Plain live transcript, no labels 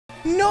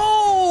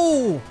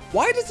No!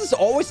 Why does this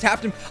always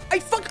happen? I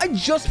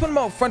just put him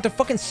out front to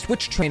fucking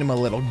switch train him a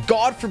little.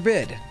 God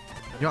forbid.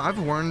 You know, I've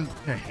learned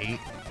to hate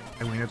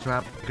arena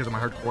trap because of my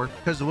hardcore.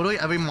 Because literally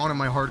every mod in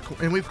my hardcore,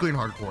 and we've cleaned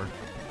hardcore,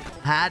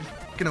 had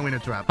fucking arena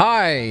trap.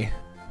 Hi,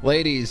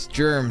 ladies,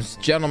 germs,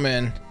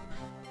 gentlemen,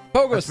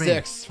 pogo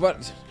sticks.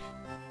 What?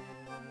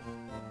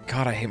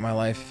 God, I hate my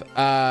life.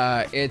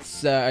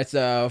 It's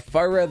a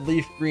firered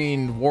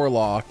leafgreen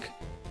warlock.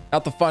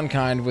 Not the fun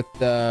kind with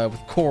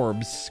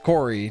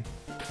Kory.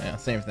 Yeah,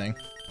 same thing.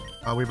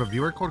 We have a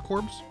viewer called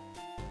Corbs?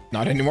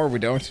 Not anymore, we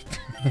don't.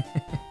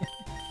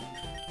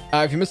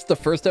 If you missed the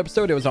first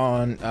episode, it was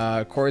on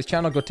Kory's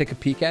channel. Go take a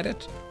peek at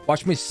it.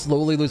 Watch me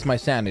slowly lose my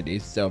sanity.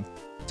 So,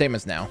 same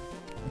as now.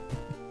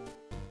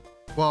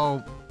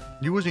 Well,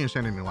 you losing your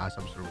sanity in the last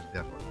episode was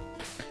different.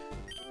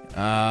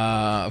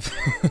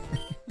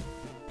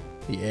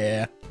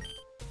 Yeah.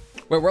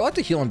 Wait, we're allowed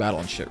to heal in battle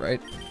and shit,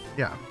 right?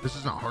 Yeah, this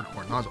is not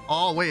hardcore. No,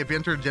 oh, wait, if you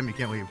enter a gym, you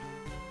can't leave.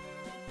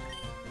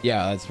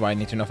 Yeah, that's why I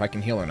need to know if I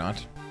can heal or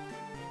not.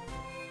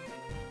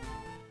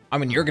 I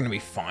mean, you're gonna be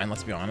fine,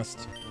 let's be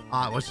honest.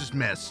 Let's just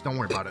miss. Don't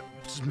worry about it.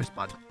 Let's just miss,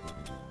 bud.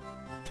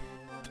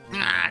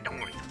 Don't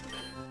worry.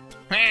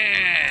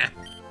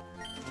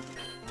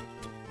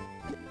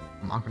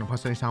 I'm not gonna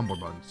press any soundboard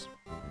buttons.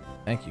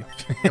 Thank you.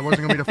 It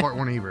wasn't gonna be the fart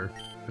one either.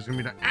 It was gonna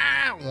be the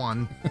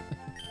one.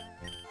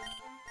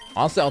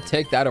 Honestly, I'll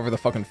take that over the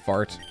fucking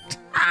fart.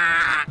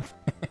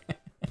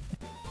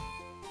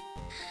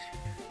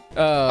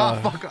 Oh,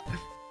 fuck.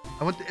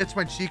 I went to itch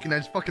my cheek and I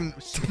just fucking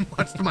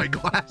smudged my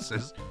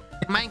glasses.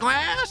 My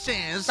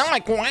glasses! Not my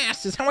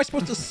glasses! How am I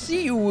supposed to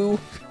see you, woo?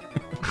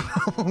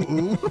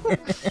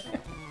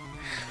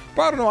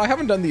 But I don't know, I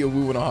haven't done the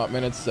woo in a hot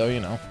minute, so, you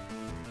know.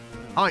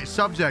 Alright,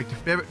 subject.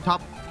 Favorite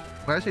top...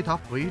 What did I say,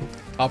 top 3?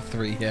 Top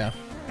 3, yeah.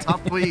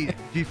 Top 3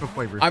 FIFA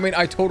flavors. I mean,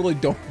 I totally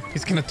don't know what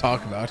he's gonna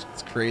talk about.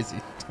 It's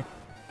crazy.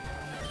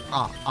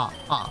 Fuck,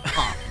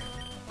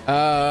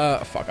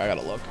 I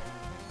gotta look.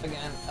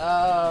 Again,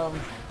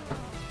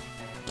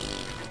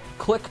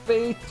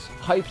 clickbait,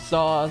 hype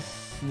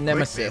sauce,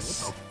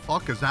 nemesis. Clickbait? What the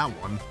fuck is that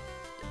one?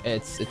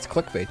 It's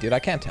clickbait, dude. I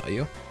can't tell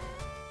you.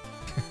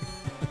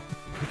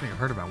 I think I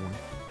heard about one.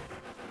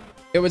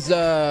 It was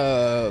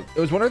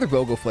one of the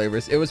BOGO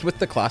flavors. It was with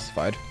the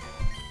classified.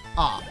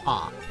 Got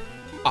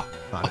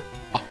it.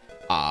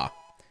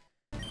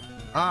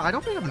 I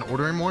don't think I have an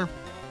order anymore.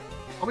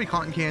 Probably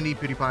cotton candy,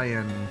 PewDiePie,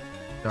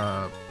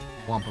 and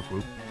Wampa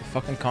fruit. The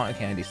fucking cotton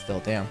candy still,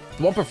 damn.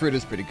 The Wampa fruit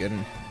is pretty good,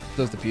 and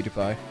so is the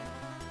PewDiePie.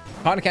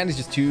 Cotton candy's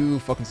just too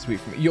fucking sweet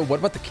for me. Yo, what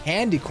about the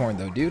candy corn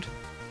though, dude?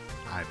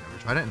 I've never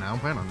tried it, and I don't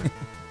plan on it.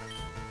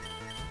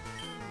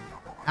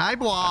 I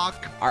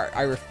block.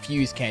 I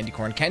refuse candy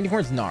corn. Candy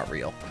corn's not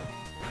real.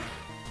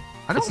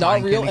 It's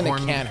not real, and it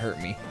can't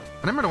hurt me. I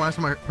remember the last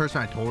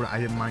person I told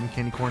I didn't mind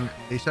candy corn.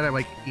 They said I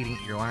like eating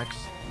earwax.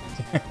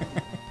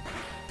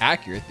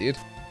 Accurate, dude.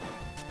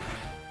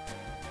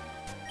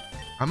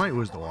 I might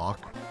lose the lock.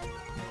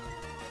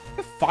 You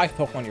have 5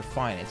 Pokemon, you're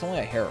fine. It's only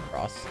a hair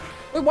across.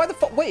 Wait, why the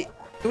fuck? Wait,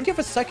 don't you have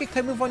a psychic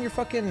type move on your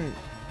fucking...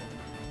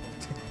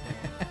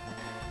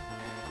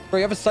 Bro,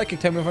 you have a psychic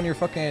type move on your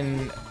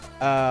fucking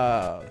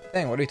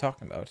thing. What are you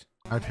talking about?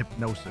 I have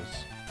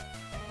hypnosis.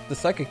 The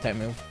psychic type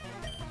move.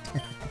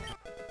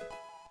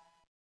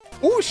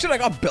 Oh shit, I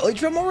got belly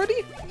drum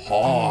already?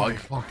 Oh my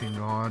fucking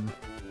god.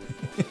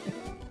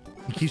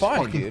 He keeps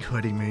fucking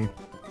cutting me.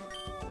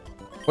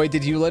 Wait,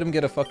 did you let him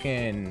get a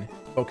fucking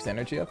focus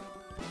energy up?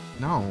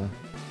 No.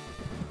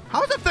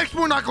 How is the fixed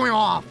move not going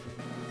off?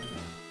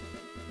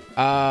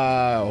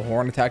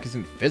 Horn attack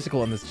isn't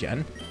physical in this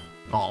gen.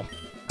 Oh,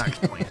 that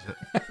explains it.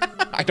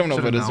 I don't know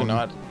if it is or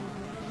not.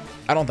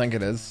 I don't think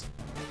it is.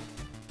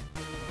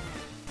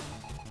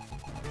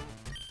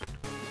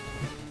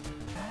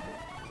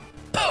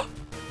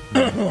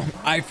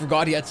 I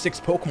forgot he had 6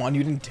 Pokemon.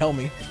 You didn't tell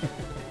me.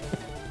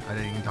 I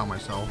didn't even tell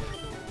myself.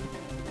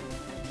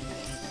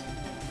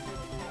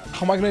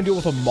 How am I gonna deal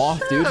with a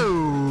moth, dude?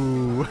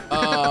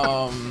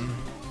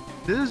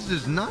 This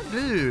is not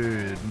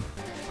good.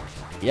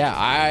 Yeah,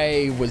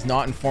 I was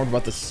not informed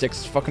about the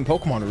 6 fucking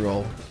Pokemon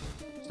rule.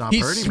 Stop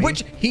hurting me.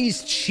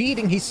 He's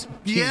cheating. He's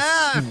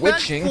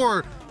switching.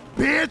 For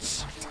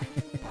bitch.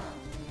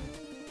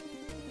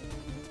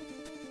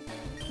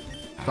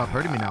 Stop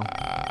hurting me now.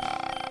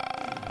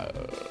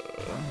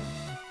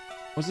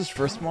 What's his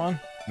first one?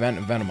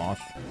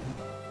 Venomoth.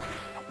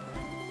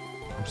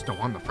 I'm still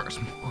on the first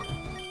one.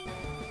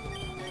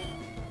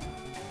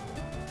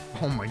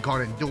 Oh my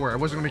god, Endure. I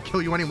wasn't gonna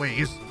kill you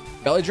anyways.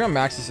 Belly Drum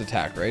maxes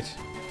attack, right?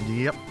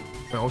 Yep.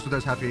 But also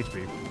does half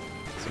HP.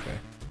 It's okay.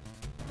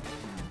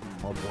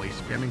 Oh boy,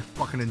 spamming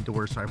fucking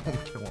Endure so I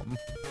won't kill him.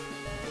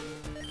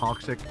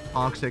 Toxic.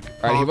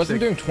 Alright, he wasn't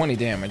doing 20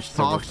 damage,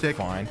 so toxic.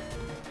 Fine.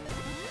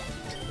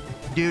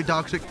 Dude,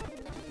 toxic.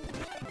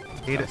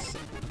 Hate it.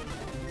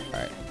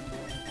 Alright.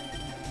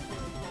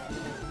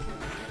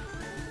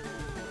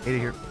 Hate it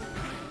here.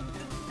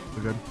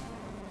 We're good.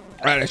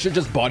 Alright, I should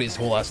just body his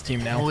whole ass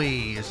team now.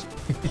 Please.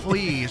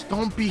 Please,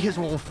 don't be his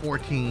level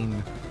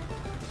 14.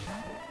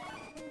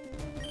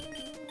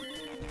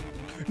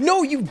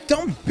 No, you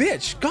dumb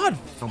bitch. God.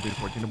 Don't be the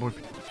 14.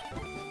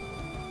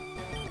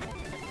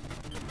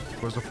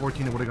 It was a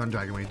 14. It would have gone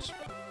Dragon Raids.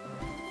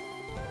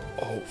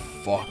 Oh,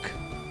 fuck.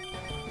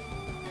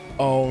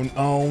 Oh,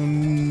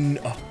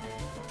 no.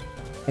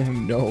 Oh,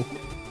 no.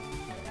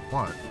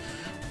 What?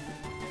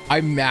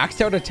 I maxed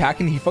out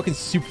attack and he fucking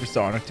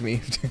supersonicked me.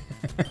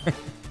 Okay.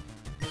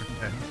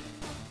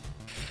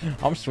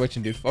 I'm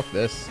switching, dude. Fuck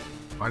this.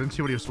 I didn't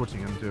see what he was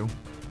switching into.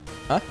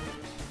 Huh?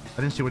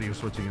 I didn't see what he was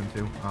switching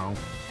into. Oh.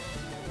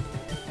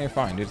 Hey,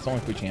 fine, dude. It's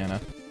only Puchiana.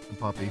 The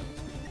puppy.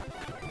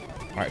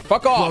 All right,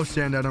 fuck off. Blow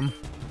sand at him.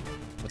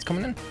 What's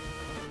coming in?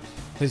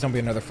 Please don't be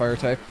another fire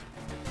type.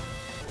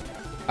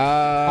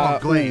 Oh,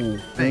 Glade. Ooh,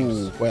 Thanks.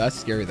 ooh. Wait, that's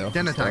scary though.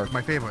 Den attack, Dark.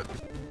 my favorite.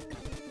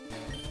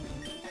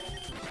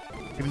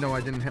 Even though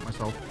I didn't hit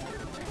myself.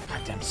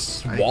 Goddamn,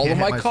 swallow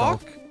my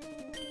cock.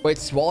 Wait,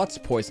 swallow, that's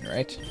poison,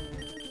 right?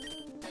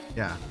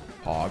 Yeah.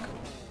 Hog.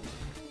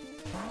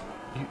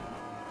 I'm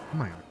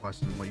not gonna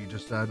question what you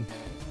just said.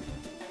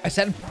 I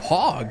said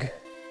hog.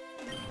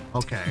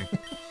 Okay.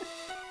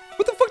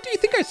 What the fuck do you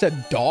think I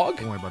said? Dog?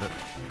 Don't worry about it.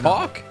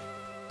 Cock?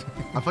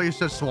 I thought you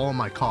said swallow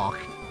my cock.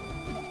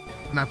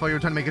 And I thought you were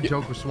trying to make a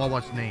joke with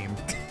Swalwell's name.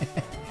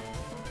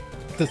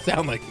 To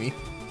sound like me.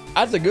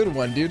 That's a good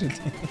one, dude.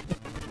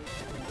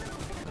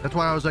 That's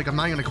why I was like, I'm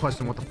not gonna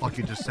question what the fuck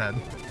you just said.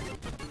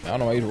 I don't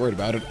know why you'd worry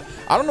about it.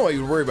 I don't know why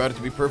you'd worry about it,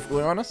 to be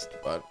perfectly honest.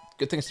 But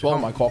good thing swallow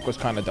my cock was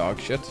kind of dog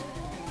shit.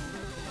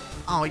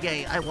 Oh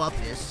yay, I love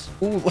this.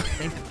 Ooh.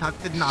 Ain't the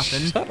tuck did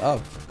nothing. Shut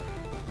up.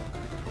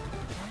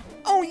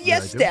 Oh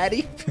yes,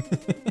 daddy.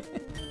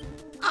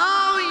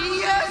 Oh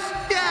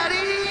yes,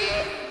 daddy.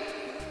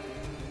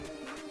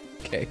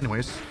 Okay.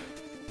 Anyways.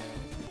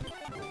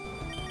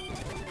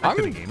 I'm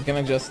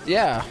gonna just,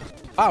 yeah.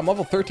 Ah, I'm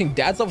level 13.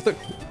 Dad's level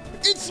 13.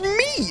 It's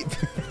me.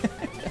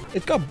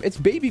 It's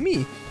baby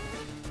me.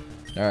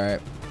 All right.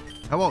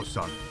 Hello,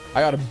 son. I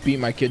gotta beat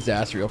my kid's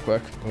ass real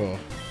quick. Oh.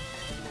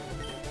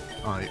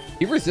 Alright.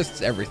 He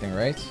resists everything,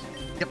 right?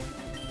 Yep.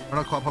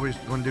 Metal Claw probably is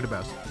going to do the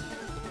best.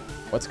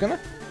 What's gonna?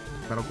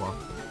 Metal Claw.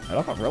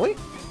 Metal Claw, really?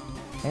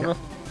 Yep.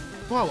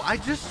 Whoa, I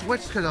just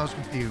switched because I was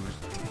confused.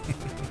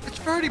 It's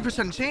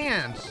 30%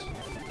 chance.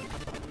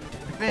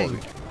 I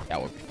think. Yeah,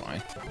 we'll be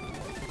fine.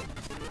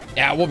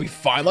 Yeah, we'll be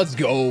fine. Let's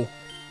go.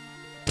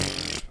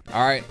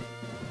 All right.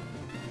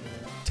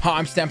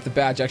 Timestamp the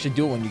badge. Actually,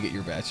 do it when you get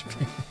your badge.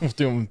 We'll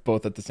do them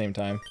both at the same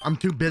time. I'm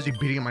too busy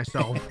beating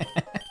myself.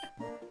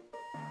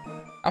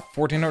 I have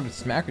 1,400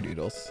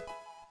 smackerdoodles.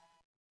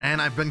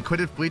 And I've been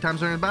quitted 3 times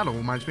during a battle.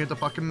 Reminds me of the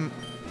fucking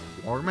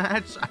war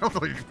match. I don't know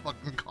what you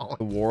fucking call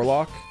The it.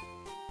 Warlocke?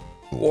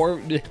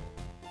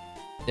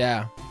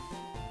 Yeah.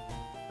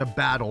 The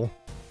battle.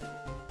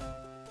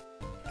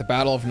 The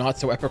battle of not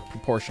so epic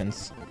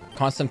proportions.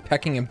 Constant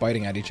pecking and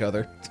biting at each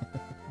other.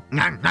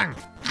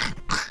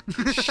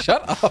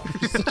 Shut up.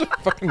 You're such a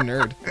fucking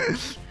nerd.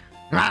 That's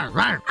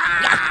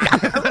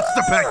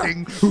the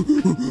pecking.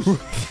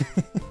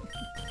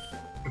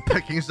 The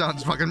pecking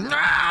sounds fucking.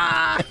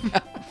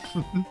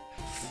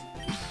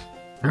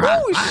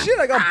 Oh shit,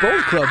 I got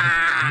bone club.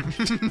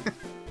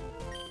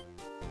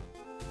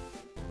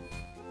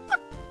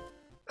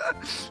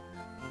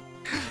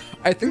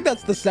 I think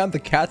that's the sound the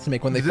cats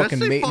make when they fucking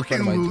mate in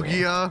front of my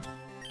door.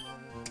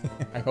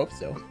 I hope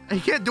so. He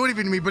can't do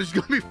anything to me, but it's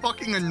gonna be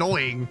fucking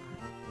annoying.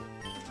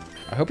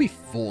 I hope he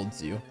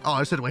folds you. Oh,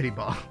 I said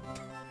ladybug.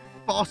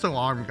 False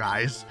alarm,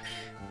 guys.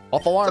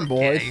 Off alarm,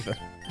 boys.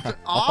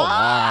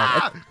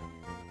 Off alarm.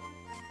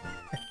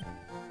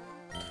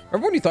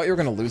 Remember when you thought you were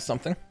gonna lose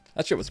something?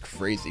 That shit was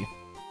crazy.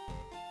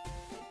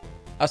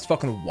 That's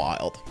fucking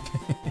wild.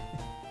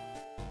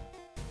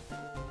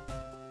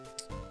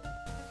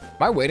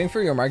 Am I waiting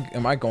for you or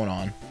am I going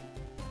on?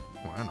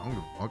 Well, I don't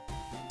know. Fuck.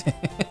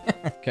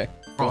 Okay.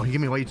 Oh, he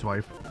gave me late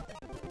swipe.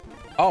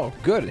 Oh,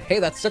 good. Hey,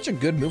 that's such a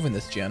good move in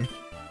this gen.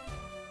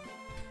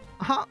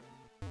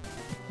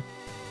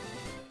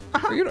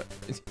 You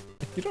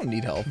don't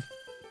need help. You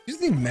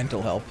just need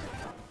mental help.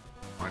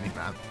 I need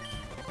that.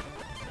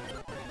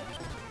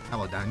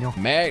 Hello, Daniel.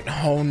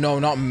 Oh no,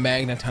 not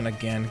Magneton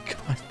again.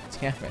 God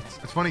damn it.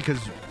 It's funny because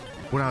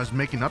when I was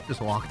making up this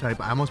lock type,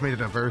 I almost made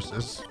it a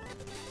versus.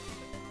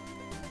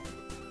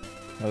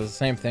 It was the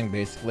same thing,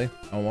 basically.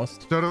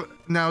 Almost. So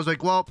now I was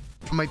like, well,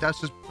 I'm like, that's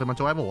just pretty much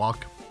how I have a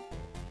walk.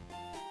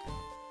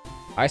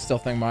 I still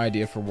think my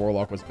idea for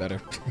Warlocke was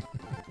better.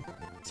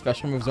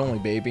 Special moves only,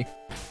 baby.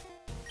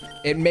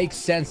 It makes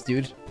sense,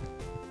 dude.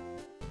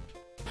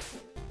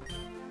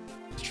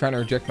 Just trying to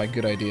reject my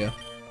good idea.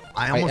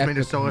 I almost made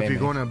it so if maybe. you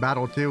go in a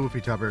battle too with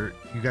each other,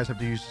 you guys have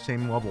to use the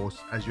same levels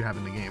as you have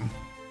in the game.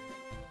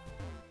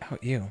 Oh,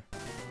 ew.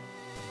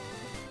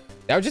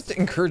 That would just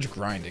encourage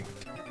grinding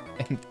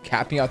and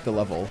capping out the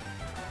level.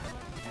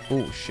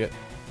 Oh shit.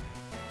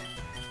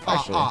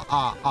 Actually.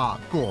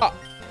 Cool.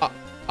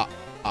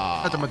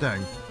 That's my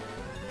thing.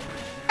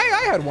 Hey,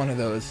 I had one of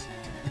those.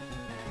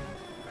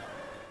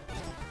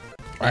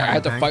 I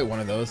had to fight one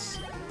of those.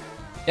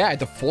 Yeah, I had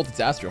to fold its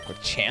ass real quick.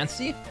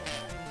 Chansey?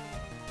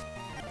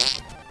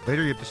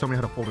 Later, you have to show me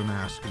how to fold an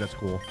ass, because that's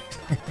cool.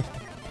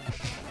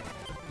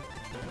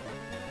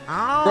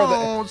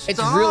 Oh, it's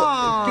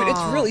real, dude.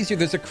 It's real easy.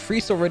 There's a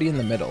crease already in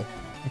the middle.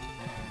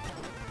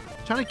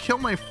 Trying to kill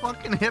my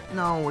fucking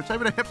hypno. It's not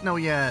even a hypno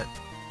yet.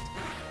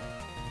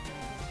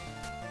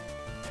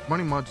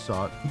 Money mud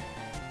shot.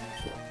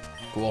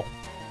 Cool.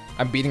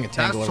 I'm beating a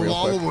Tangler That real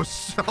swallow quick. was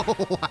so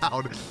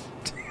loud.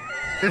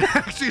 It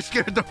actually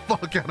scared the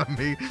fuck out of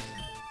me.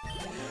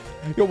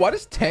 Yo, why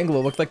does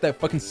Tangler look like that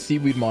fucking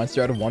seaweed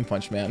monster out of One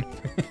Punch Man?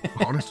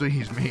 Honestly,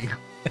 he's me.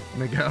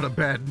 When I get out of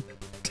bed.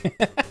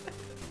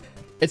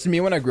 It's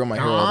me when I grow my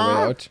hair all the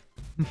way out.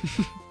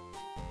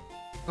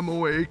 I'm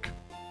awake.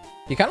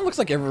 He kind of looks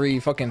like every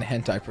fucking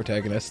hentai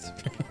protagonist.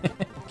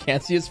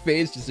 Can't see his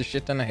face, just a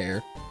shit ton of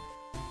hair.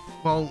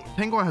 Well,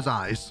 Tangler has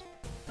eyes.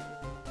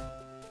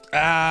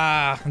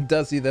 Ah,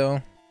 does he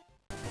though?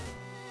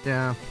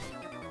 Yeah.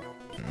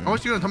 I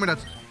wish you were gonna tell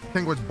me that's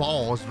Tangler's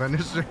balls, man.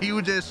 There's a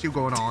huge issue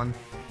going on.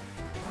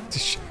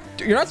 Dude,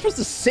 you're not supposed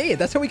to say it.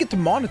 That's how we get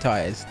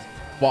demonetized.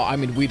 Well, I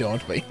mean, we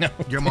don't, but you know.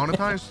 You're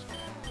monetized?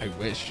 I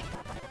wish.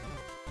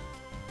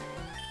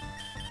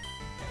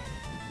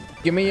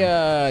 Give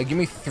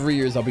me 3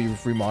 years, I'll be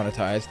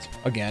remonetized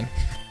again.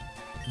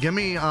 Give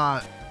me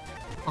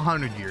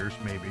 100 years,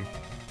 maybe.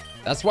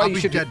 That's why I'll you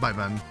be should dead by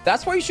then.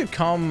 That's why you should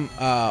come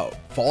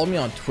follow me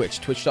on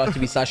Twitch,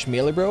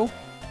 twitch.tv/mealybro.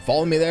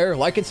 Follow me there,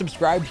 like and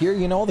subscribe here,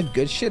 you know, all the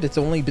good shit. It's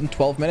only been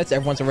 12 minutes,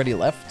 everyone's already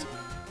left.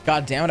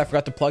 God damn it, I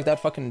forgot to plug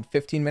that fucking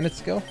 15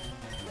 minutes ago.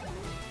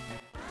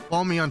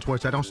 Follow me on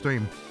Twitch, I don't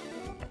stream.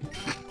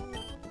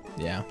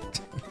 Yeah.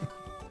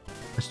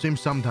 I stream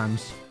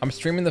sometimes. I'm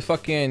streaming the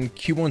fucking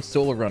Q1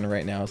 solo run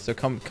right now, so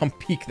come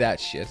peek that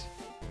shit.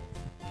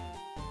 You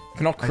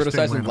can all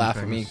criticize and laugh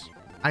at me.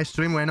 I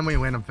stream randomly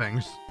random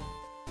things.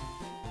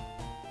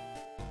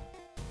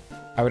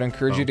 I would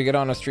encourage you to get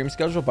on a stream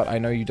schedule, but I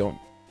know you don't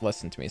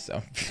listen to me,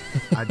 so.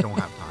 I don't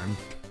have time.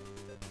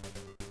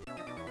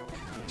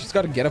 Just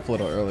gotta get up a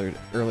little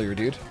earlier,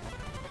 dude.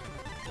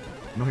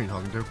 I know who you're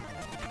talking to.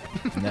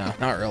 No,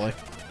 not really.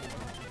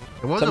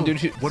 It was some dude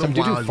who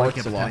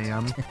farts a lot.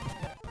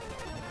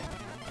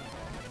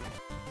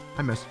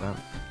 I missed that.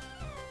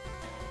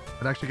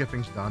 I'd actually get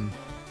things done.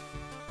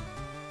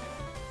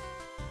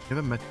 You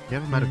have a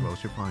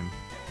Metagross, you're fine.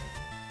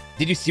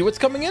 Did you see what's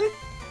coming in?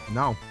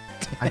 No.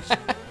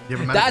 You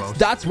have a Metagross.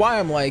 That's why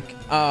I'm like,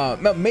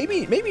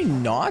 maybe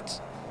not.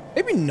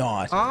 Maybe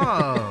not.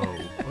 Oh,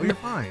 well, you're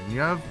fine. You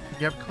have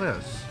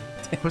Cliss.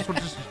 Chris will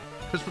just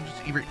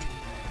either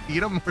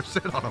eat him or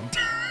sit on him.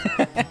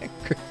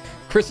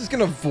 Chris is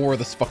gonna vor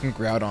this fucking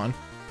Groudon.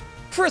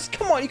 Chris,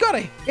 come on, you gotta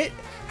hit.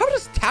 How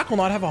does Tackle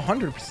not have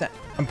 100%?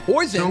 I'm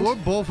poisoned. So we're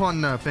both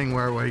on the thing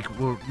where like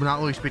we're not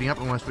really speeding up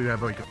unless we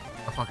have like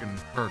a fucking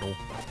hurdle.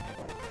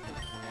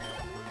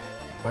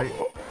 Right?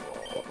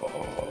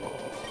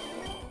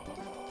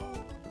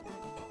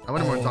 I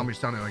wonder more zombies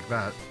sounding like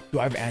that. Do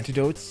I have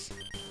antidotes?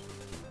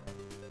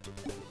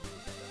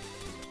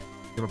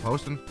 You have a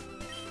potion?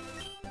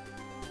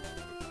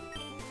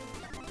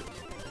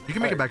 You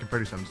can make it back in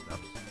 37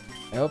 steps.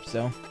 I hope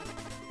so.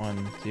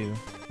 1, 2,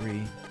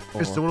 3,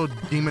 4. It's the little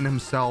demon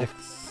himself.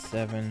 6,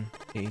 7,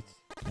 8, 9.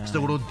 It's the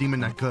little demon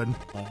that could.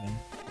 11,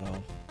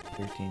 12,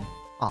 13.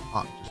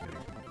 Just kidding.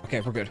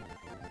 Okay, we're good.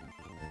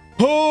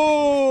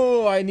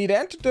 Oh, I need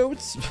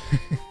antidotes.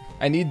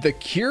 I need the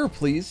cure,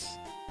 please.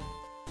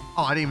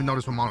 Oh, I didn't even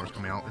notice when mono was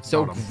coming out. It's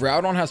So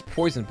Groudon has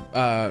poison,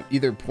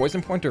 either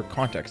poison point or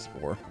contact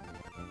spore.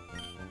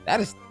 That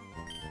is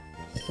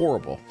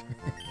horrible.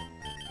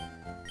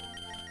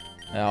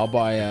 Yeah, I'll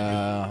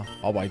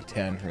buy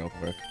 10 real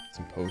quick.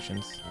 Some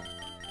potions.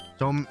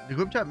 So the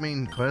group chat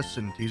main Chris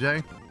and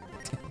TJ.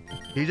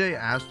 TJ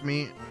asked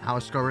me how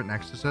Scarlet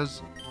Nexus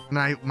is,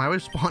 and my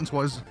response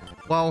was,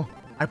 well,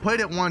 I played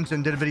it once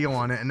and did a video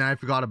on it, and then I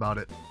forgot about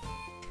it.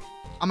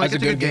 I'm like,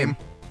 it's a good game.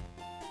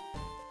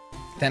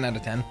 10 out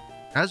of 10.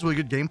 That's really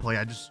good gameplay.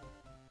 I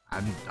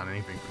haven't done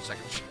anything for a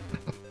second.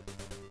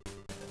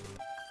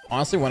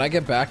 Honestly, when I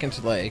get back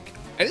into like,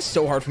 it is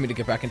so hard for me to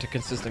get back into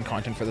consistent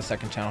content for the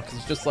second channel because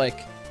it's just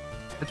like,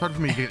 it's hard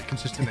for me to get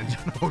consistent in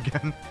general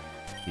again.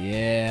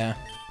 Yeah.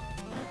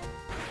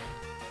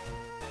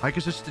 My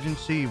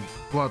consistency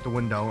go out the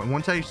window, and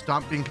once I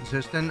stop being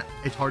consistent,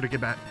 it's hard to get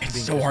back.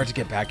 It's so hard to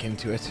get back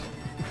into it.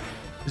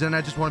 Because then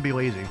I just want to be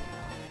lazy.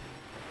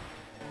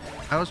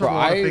 I also have a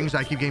lot of things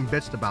I keep getting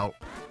bitched about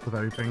with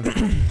everything.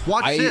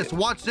 Watch this,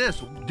 watch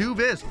this, do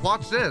this,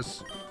 watch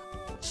this.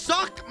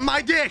 Suck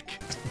my dick!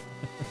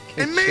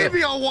 Okay, and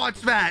maybe I'll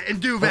watch that and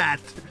do that.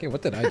 Okay,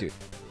 what did I do?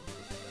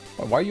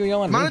 Why are you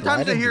yelling at me? How many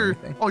times I hear,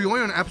 oh, you're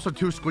only on episode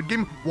 2 Squid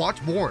Game?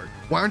 Watch more.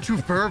 Why aren't you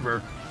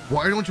further?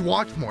 Why don't you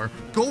watch more?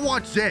 Go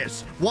watch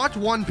this. Watch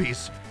One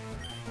Piece.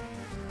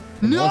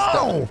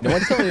 No! No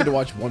one's telling you to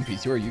watch One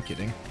Piece. Who are you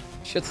kidding?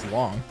 Shit's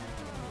long.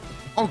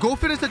 Oh, go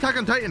finish Attack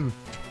on Titan.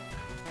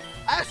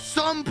 At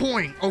some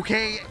point,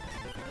 okay?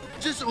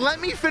 Just let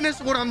me finish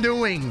what I'm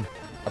doing.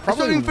 I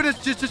still didn't finish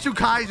Jujutsu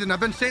Kaisen. I've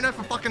been saying that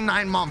for fucking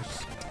 9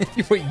 months.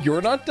 Wait,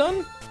 you're not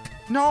done?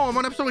 No, I'm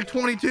on episode like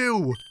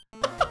 22.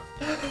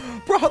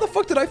 Bro, how the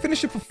fuck did I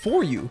finish it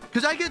before you?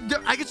 Because I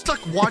get stuck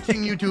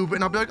watching YouTube,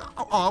 and I'll be like,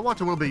 oh, I'll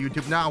watch a little bit of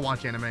YouTube. Now I'll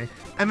watch anime.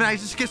 And then I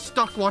just get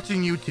stuck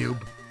watching YouTube.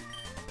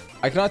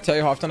 I cannot tell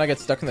you how often I get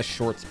stuck in the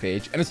shorts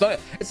page, and it's not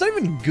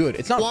even good.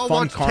 It's not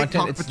fun content.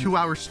 TikTok for 2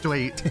 hours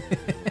straight.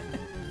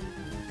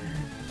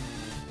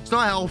 It's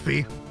not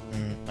healthy.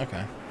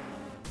 Okay.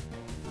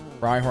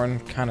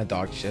 Rhyhorn, kind of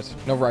dog shit.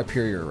 No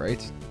Rhyperior,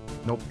 right?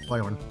 Nope,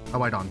 Rhyhorn. Oh,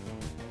 right on.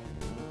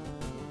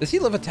 Does he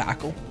live a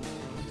tackle?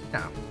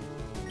 Yeah.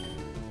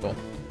 Cool.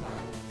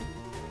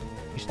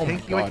 He's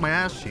tanking like my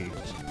ass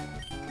cheeks.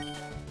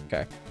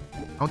 Okay.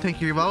 Don't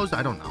tank your bows?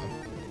 I don't know.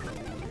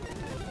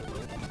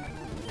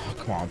 Oh,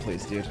 come on,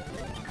 please, dude.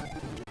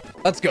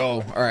 Let's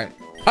go. All right.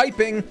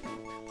 Hyping.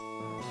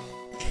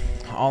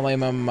 I'll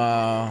name him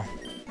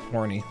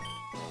horny.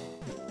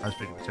 I was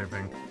thinking the same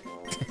thing.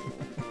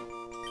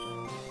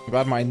 I'm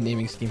glad my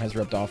naming scheme has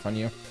rubbed off on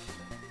you.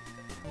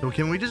 So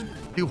can we just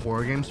do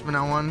horror games from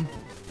now on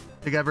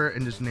together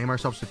and just name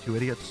ourselves the Two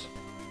Idiots?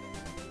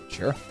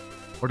 Sure.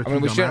 Or the I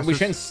mean, we Dumbasses?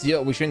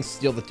 shouldn't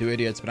steal the Two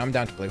Idiots, but I'm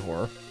down to play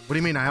horror. What do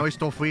you mean? I always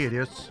stole Three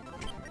Idiots.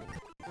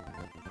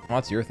 Well,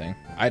 that's your thing.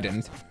 I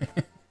didn't.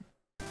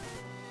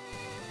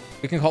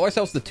 We can call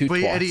ourselves the Two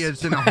Three Twats.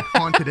 Idiots in a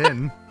haunted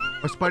inn.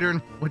 Or Spider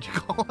and what'd you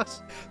call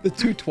us? The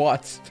Two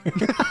Twats.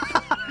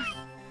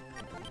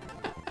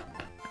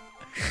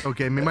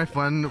 Okay, me and my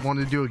friend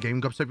wanted to do a Game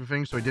Grumps type of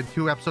thing, so I did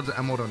 2 episodes of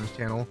Emerald on his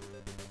channel.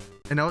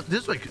 And now,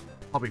 this is like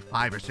probably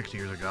 5 or 6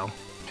 years ago.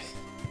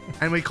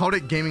 And we called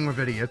it Gaming with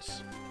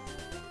Idiots.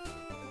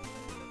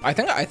 I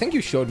think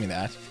you showed me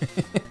that.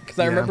 Because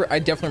I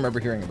definitely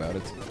remember hearing about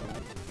it.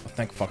 Oh,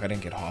 thank fuck I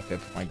didn't get hop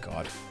hip. My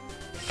god.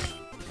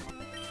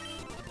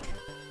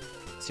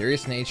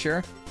 Serious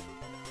nature.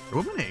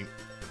 Ruminate.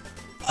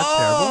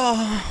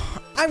 Oh,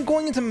 I'm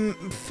going into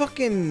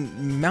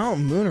fucking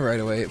Mount Moon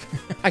right away.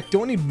 I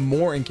don't need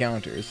more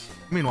encounters.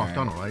 You mean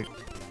Nocturnal, right?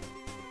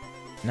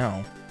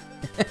 No.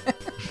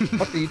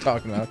 What are you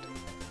talking about?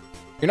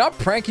 You're not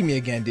pranking me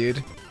again,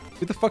 dude.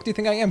 Who the fuck do you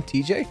think I am,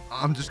 TJ?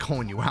 I'm just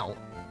calling you out.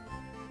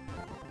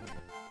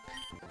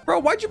 Bro,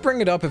 why'd you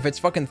bring it up if it's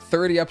fucking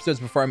 30 episodes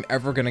before I'm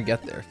ever gonna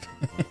get there?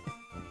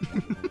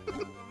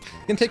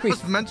 It can take me. I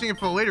was mentioning it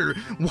for later.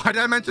 Why did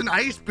I mention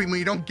Ice Beam when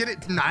you don't get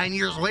it 9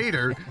 years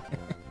later?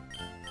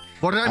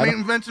 What did I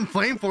mention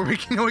Flame for? We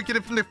can only get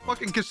it from the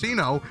fucking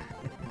casino.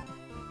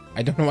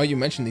 I don't know why you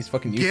mentioned these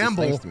fucking useless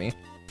things to me.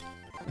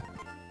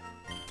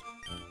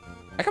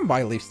 I can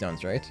buy leaf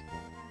stones, right?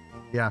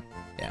 Yeah.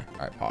 Yeah.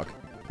 All right, Pog.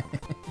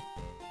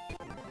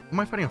 Am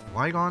I fighting a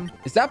Flygon?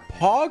 Is that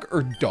Pog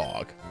or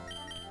Dog?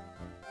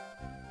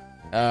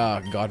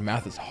 Oh god,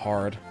 math is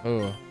hard.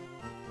 Oh.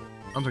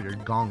 Sounds like you're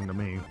gong to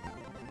me.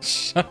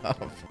 Shut up.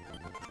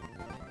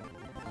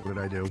 What did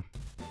I do?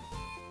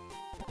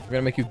 I'm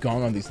gonna make you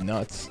gong on these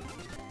nuts.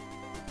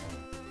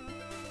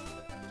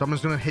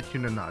 Someone's gonna hit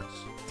you in the nuts.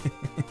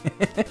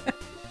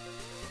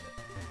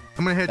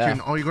 I'm gonna hit you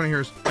and all you're gonna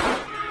hear is...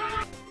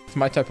 It's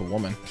my type of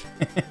woman.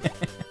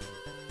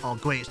 Oh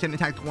great, it's 10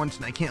 attacked once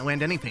and I can't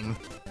land anything.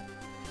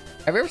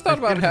 Have you ever thought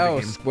about how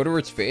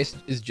Squidward's face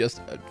is just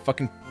a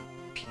fucking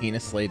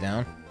penis laid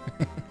down?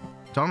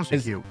 It's honestly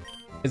cute.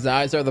 His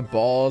eyes are the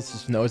balls,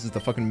 his nose is the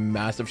fucking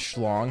massive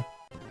schlong.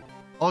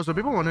 Also,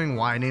 people wondering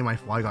why I named my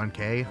Flygon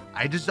K.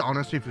 I just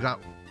honestly forgot.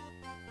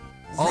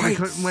 Oh, Right. I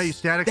couldn't wait.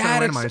 Statics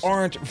Statics randomized.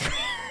 aren't.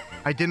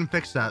 I didn't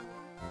fix that.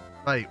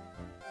 Right.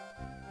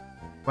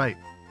 Right.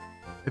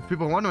 If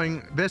people are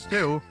wondering, this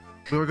too,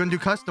 we were going to do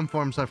custom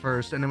forms at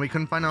first, and then we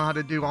couldn't find out how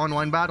to do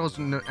online battles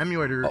in the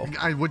emulator.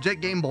 I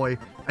legit Game Boy.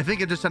 I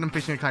think it just said I'm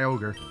facing a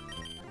Kyogre.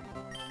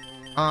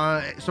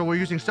 So we're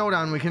using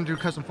Showdown. We can do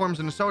custom forms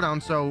in the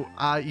Showdown, so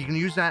you can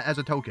use that as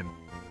a token.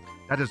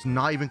 That is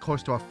not even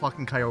close to a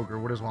fucking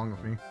Kyogre. What is wrong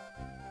with me?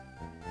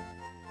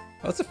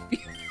 That's a.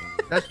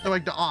 That's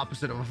like the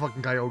opposite of a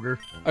fucking Kyogre.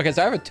 Okay,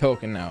 so I have a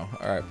token now.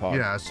 All right, Paul.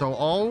 Yeah, so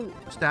all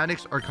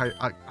statics are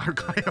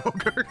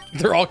Kyogre.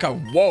 They're all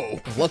kind of,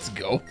 whoa, let's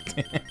go.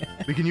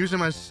 We can use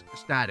them as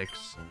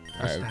statics.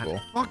 All right,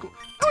 cool. Fuck,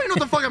 I don't even know what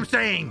the fuck I'm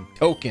saying.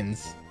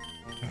 Tokens.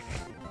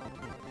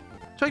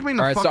 Check me in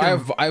the all right,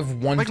 fucking, so I have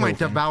one like token. my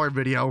devoured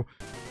video.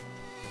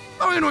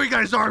 I don't even know where you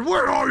guys are.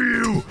 Where are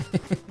you?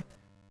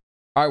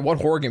 All right,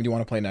 what horror game do you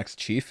want to play next,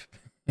 Chief?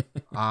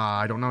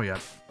 I don't know yet.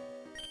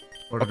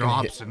 What are the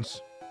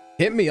options?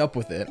 Hit me up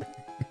with it.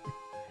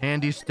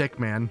 Handy stick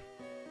man.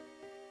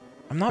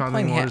 I'm not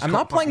playing. I'm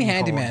not playing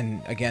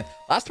Handyman again.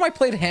 Last time I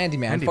played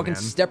Handyman, fucking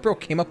Stepbro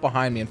came up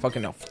behind me and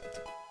fucking no.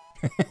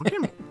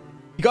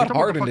 He got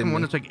hardened in me.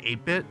 One that's like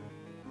 8-bit.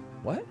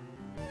 What?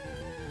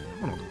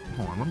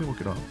 Hold on, let me look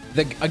it up.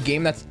 A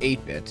game that's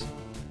 8-bit.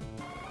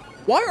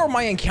 Why are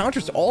my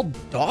encounters all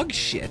dog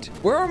shit?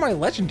 Where are my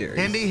legendaries?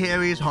 Handy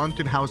Harry's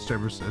Haunted House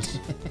Services.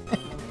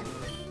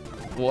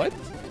 What?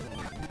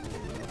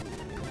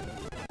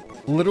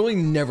 Literally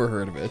never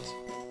heard of it.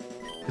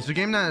 It's a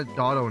game that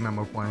Dotto and them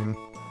were playing.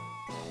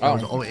 It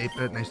was all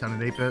 8-bit and they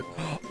sounded 8-bit.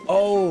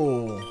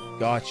 Oh,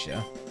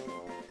 gotcha.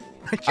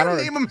 I can't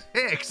name him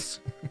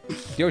Hicks.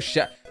 Yo,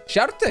 shout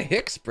out to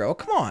Hicks, bro.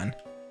 Come on.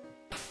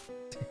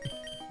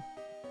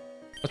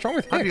 What's wrong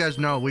with How do you Hicks?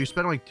 guys know? We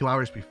spent like 2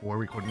 hours before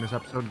recording this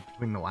episode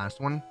between the last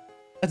one.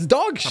 That's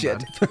dog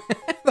shit.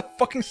 That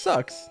fucking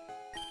sucks.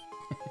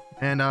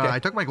 And Okay. I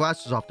took my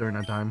glasses off during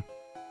that time.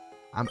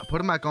 I put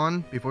them back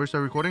on before we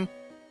started recording.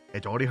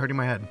 It's already hurting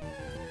my head.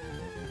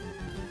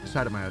 The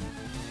side of my head.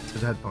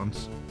 Because of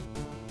headphones.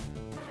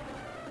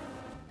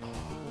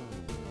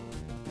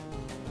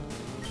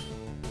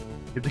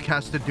 You have to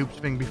cast the dupes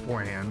thing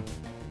beforehand.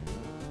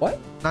 What?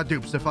 Not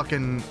dupes, the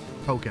fucking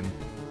token.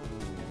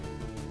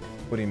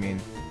 What do you mean?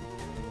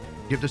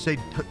 You have to say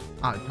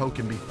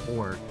token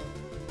before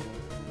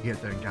you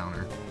get the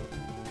encounter.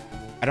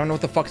 I don't know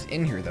what the fuck's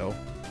in here though.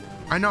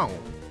 I know.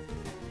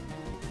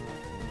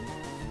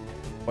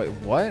 Wait,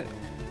 what?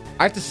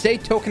 I have to say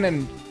token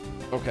and...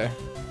 Okay.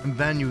 And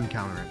then you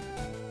encounter it.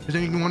 Because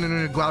then you can want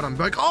to go out and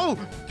be like, oh,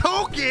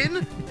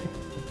 token!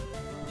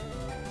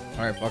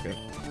 Alright, fuck it.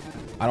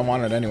 I don't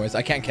want it anyways.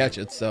 I can't catch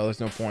it, so there's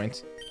no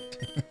point.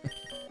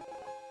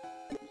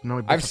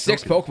 No, I have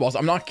 6 Pokeballs.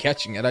 I'm not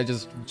catching it. I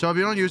just... So if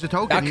you don't use a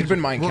token, That you could've been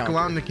my look encounter.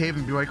 around in the cave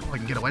and be like, oh, I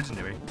can get a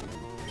legendary.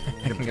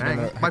 I can get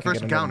another- I My can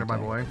first get another encounter, by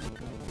the way.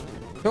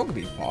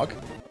 Togepi, Pog.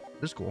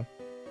 This is cool.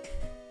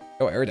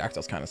 Oh,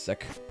 Aerodactyl's kind of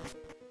sick.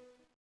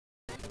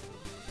 I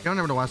don't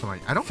remember the last time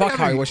I don't Fuck think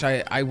how I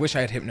I wish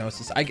I had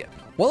Hypnosis. I get...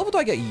 What level do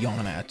I get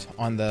Yawn at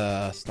on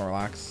the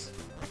Snorlax?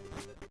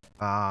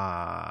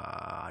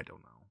 I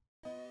don't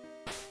know.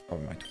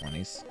 Probably my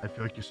 20s. I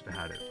feel like you should have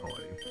had it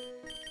already.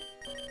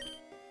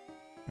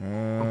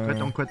 Uh,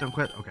 Don't quit.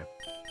 Okay.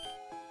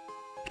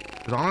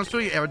 Because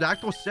honestly,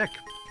 Aerodactyl's sick.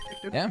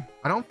 Dude. Yeah.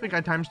 I don't think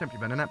I timestamped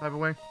your Venonat, by the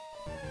way.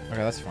 Okay,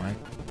 that's fine.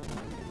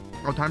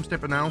 I'll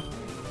timestamp it now.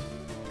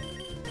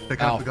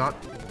 Think I forgot.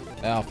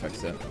 I'll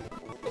fix it.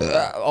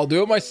 I'll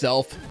do it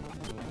myself.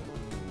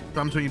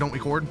 So you don't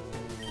record?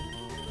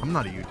 I'm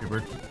not a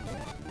YouTuber.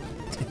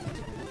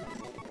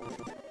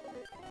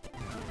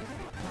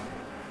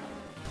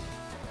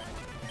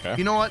 Okay.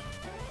 You know what?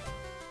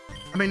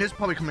 I mean, this is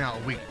probably coming out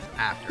a week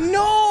after.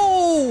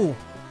 No!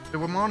 So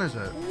what mon is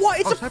it? What?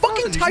 It's Oh, a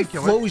fucking Typhlosion, you can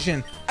kill it.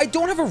 Typhlosion. I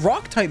don't have a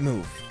rock type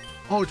move.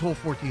 Oh, it's whole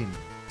 14.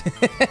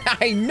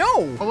 I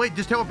know. Oh, wait,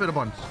 just tail up it a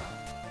bunch.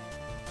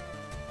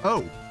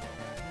 Oh.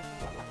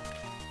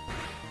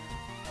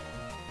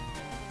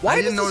 Why I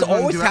does didn't know this it was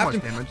gonna always do that much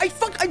happen? damage.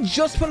 I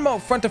just put him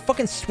out front to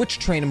fucking switch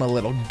train him a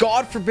little.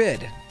 God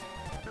forbid.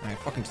 Alright,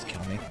 fucking just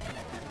kill me.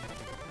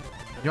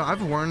 You know,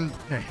 I've learned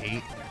to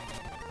hate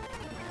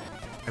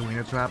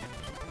Arena Trap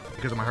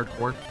because of my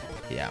hardcore.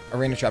 Yeah,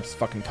 Arena Trap's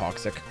fucking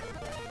toxic.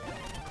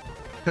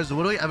 Because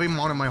literally every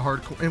mon in my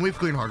hardcore, and we've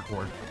cleaned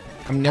hardcore,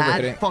 I'm never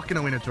had hitting. fucking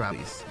Arena Trap.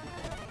 Please.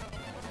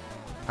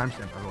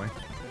 Timestamp, by the way.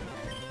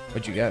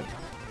 What'd you get?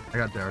 I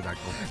got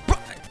Aerodactyl.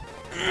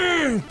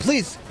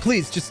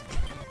 Please, just.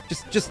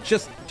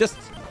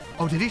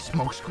 Oh, did he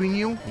smoke screen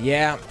you?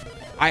 Yeah,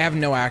 I have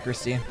no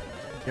accuracy. You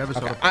have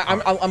a Okay,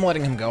 I'm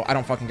letting him go. I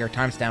don't fucking care.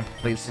 Timestamp,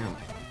 please.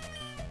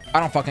 I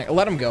don't fucking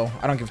let him go.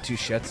 I don't give 2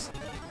 shits.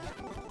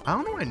 I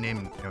don't know what I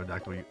named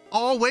Aerodactyl.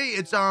 Oh wait,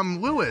 it's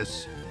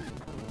Lewis.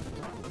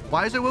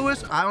 Why is it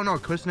Lewis? I don't know.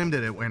 Chris named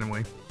it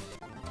randomly.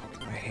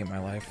 I hate my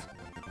life.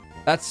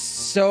 That's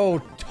so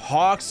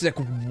toxic.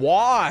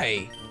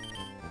 Why?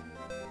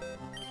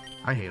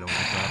 I hate him like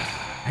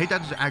that. I hate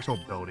that's his actual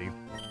ability.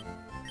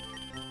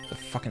 The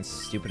fucking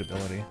stupid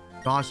ability.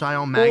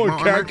 Docile magma.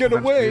 Oh, can't get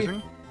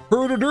away.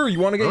 Herder, you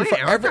want to get Really?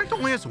 your Aerodactyl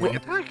only has wing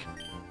attack?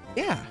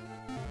 Yeah.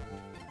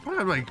 I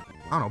have like,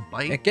 I don't know,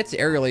 bite. It gets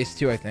aerial ace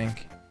too, I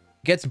think.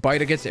 It gets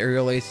bite, it gets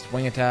aerial ace,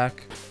 wing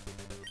attack.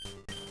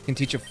 You can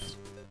teach a,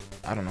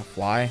 I don't know,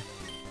 fly.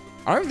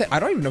 I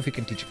don't even know if you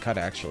can teach a cut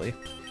actually.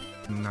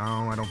 No,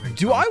 I don't think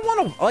Do so. I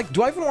want to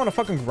do I even want to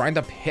fucking grind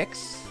up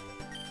Hicks?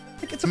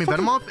 Like, it's I mean,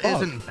 fucking Venomoth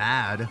bug. isn't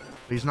bad, but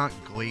he's not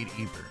Glade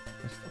either.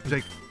 He's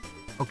like,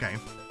 okay.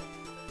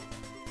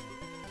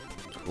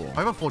 Cool. I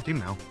have a full team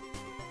now.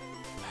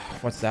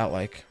 What's that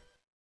like?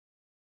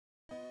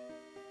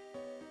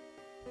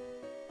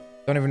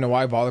 Don't even know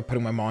why I bother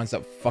putting my mons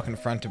up fucking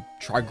front to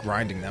try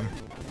grinding them.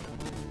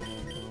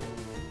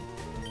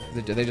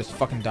 They just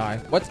fucking die.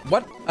 What's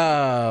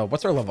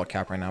our level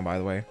cap right now, by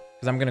the way?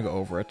 Because I'm gonna go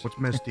over it. What's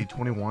Misty?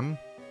 21?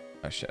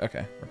 Oh shit.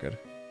 Okay, we're good.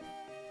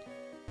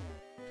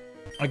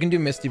 I can do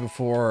Misty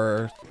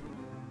before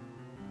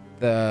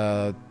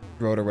the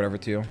road or whatever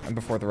too, and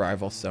before the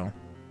rival. So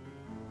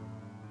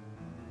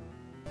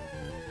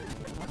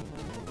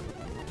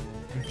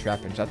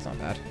trap inch. That's not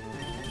bad.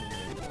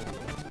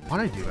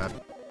 Why'd I do that?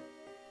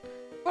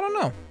 I don't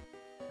know.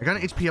 I got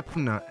an HP up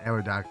from the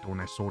Aerodactyl when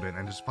I sold it, and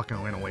I just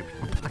fucking ran away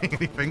before buying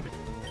anything.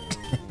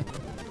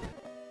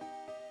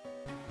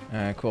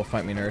 Alright, cool.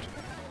 Fight me, nerd.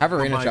 Have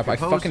arena my trap. I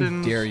fucking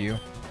potions. dare you.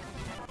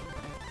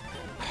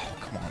 Oh,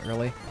 come on,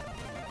 really?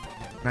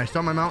 And I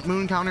still have my Mount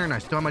Moon counter, and I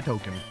still have my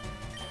token.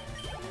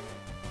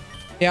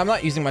 Yeah, I'm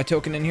not using my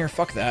token in here.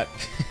 Fuck that.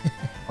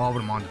 All of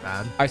them on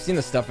bad. I've seen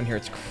the stuff in here.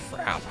 It's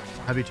crap.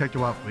 Have you checked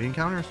your wild fleet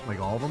encounters? Like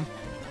all of them?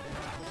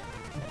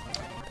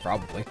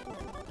 Probably.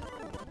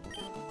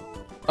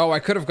 Oh, I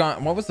could have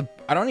gone. What was the?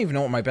 I don't even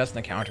know what my best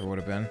encounter would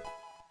have been.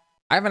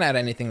 I haven't had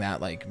anything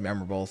that like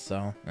memorable,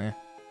 so.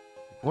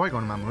 Before I go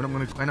to my moon, I'm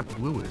gonna clean up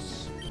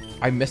Lewis.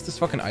 I missed this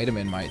fucking item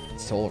in my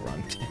soul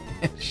run.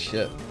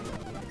 Shit.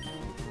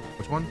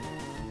 Which one?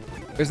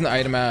 There's an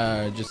item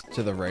just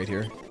to the right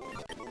here.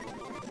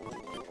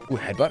 Ooh,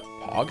 headbutt?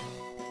 Pog?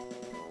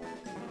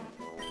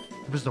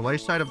 If it's the right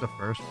side of the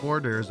first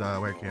floor, there's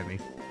where candy.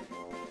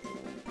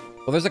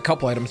 Well, there's a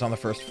couple items on the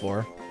first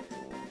floor.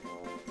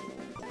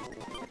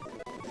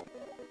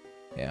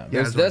 Yeah,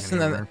 there's this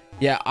and then...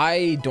 Yeah,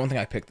 I don't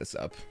think I picked this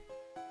up.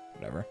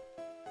 Whatever.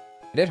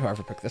 I did,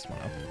 however, pick this one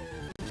up.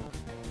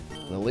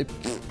 Lily.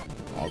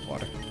 Hog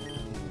water.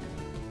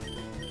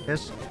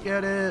 Yes,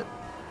 get it.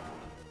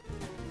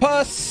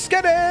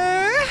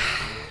 Puskety!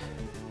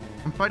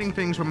 I'm fighting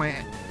things with my...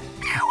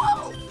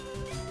 Oh,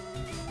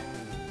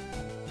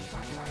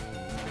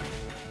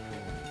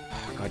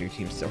 God, your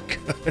team's so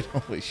good.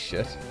 Holy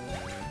shit.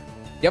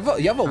 You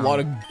have a lot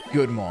of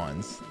good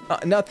mons.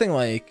 Nothing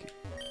like...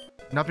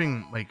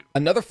 Nothing like...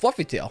 Another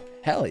fluffy tail.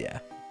 Hell yeah.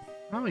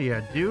 Oh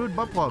yeah, dude.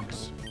 Butt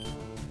plugs.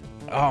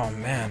 Oh,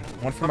 man.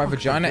 One for my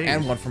vagina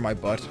and one for my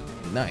butt.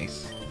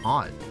 Nice.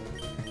 Hot.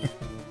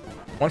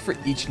 One for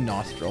each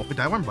nostril. Did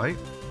I wear bite?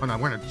 Oh no, I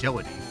wear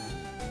agility.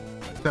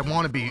 I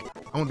want to be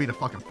the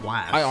fucking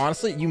flash. I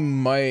honestly, you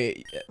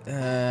might...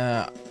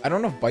 I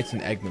don't know if bite's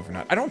an egg move or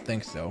not. I don't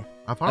think so.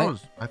 I thought it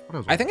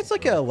was. I think it's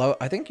like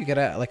I think you get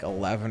at like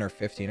 11 or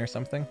 15 or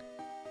something.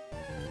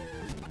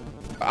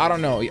 I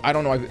don't know.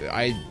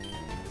 I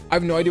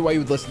have no idea why you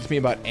would listen to me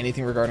about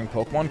anything regarding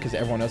Pokemon, because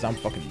everyone knows I'm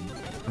fucking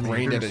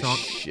brain dead as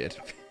shit.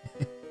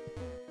 I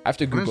have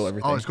to Google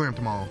everything. Oh, it's going up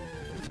tomorrow.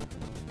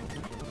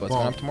 What's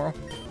going up tomorrow?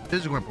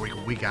 This is going up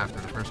a week after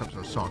the first episode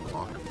of Sock.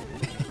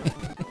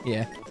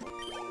 Yeah.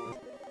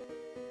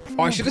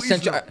 Oh, I should have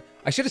sent you.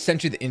 I should have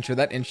sent you the intro.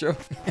 That intro.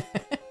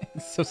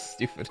 It's so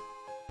stupid.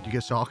 Did you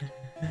get Sock?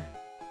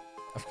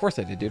 Of course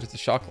I did, dude. It's a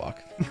shock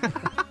lock.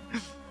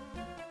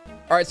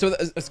 All right, so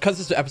because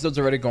this episode's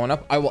already going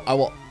up, I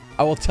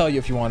will tell you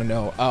if you want to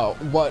know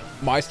what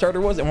my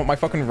starter was and what my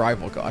fucking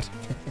rival got.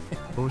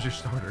 What was your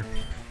starter?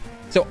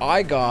 So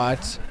I got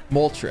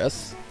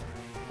Moltres.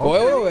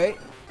 Okay. Wait.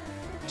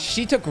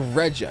 She took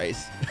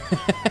Regice.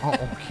 Oh,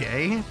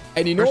 okay.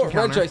 And you know what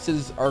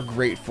Regices are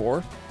great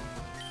for?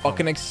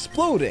 Fucking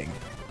exploding.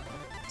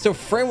 So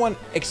frame 1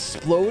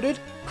 exploded,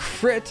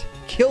 crit,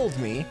 killed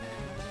me.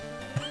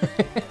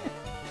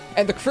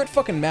 And the crit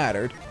fucking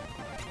mattered.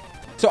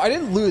 So I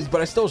didn't lose,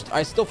 but I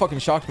still fucking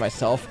shocked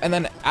myself. And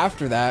then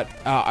after that,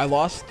 I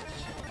lost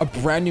a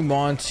brand new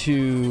mon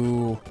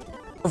to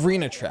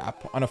Arena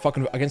Trap on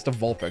against a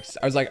Vulpix.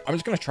 I was like, I'm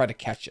just gonna try to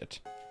catch it.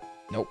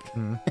 Nope.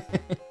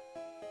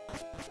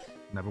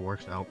 Never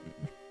works out.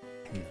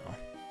 No.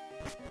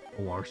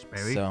 Worse,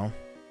 baby. So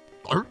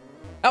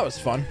that was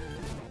fun.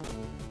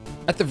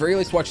 At the very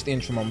least, watch the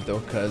intro moment though,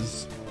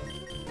 because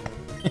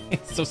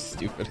it's so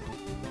stupid.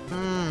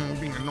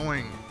 Being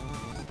annoying.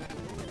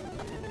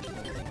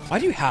 Why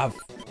do you have...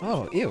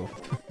 Oh, ew.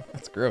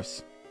 That's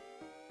gross.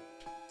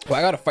 Well,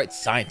 I gotta fight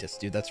scientists,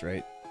 dude. That's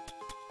right.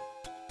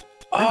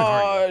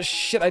 Oh,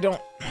 shit. I don't...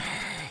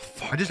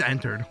 I just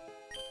entered.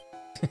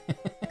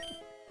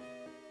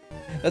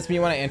 That's me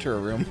when I enter a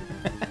room.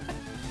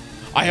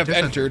 I have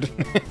entered.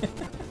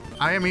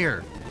 I am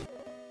here.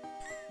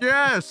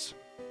 Yes!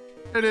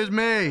 It is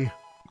me.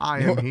 I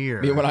am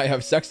here. Me when I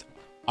have sex,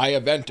 I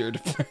have entered.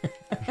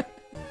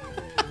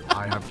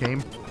 I have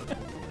came.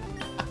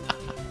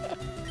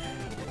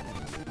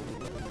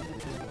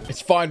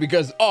 It's fine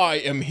because I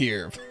am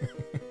here.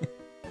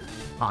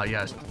 Ah,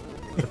 yes.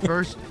 The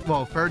first,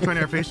 third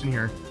trainer face in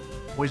here.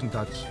 Poison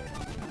touch.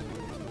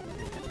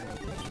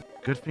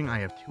 Good thing I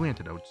have 2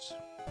 antidotes.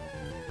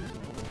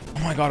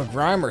 Oh my god,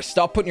 Grimer,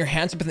 stop putting your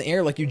hands up in the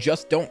air like you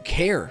just don't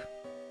care.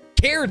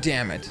 Care,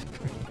 damn it.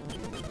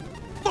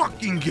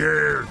 Fucking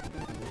care.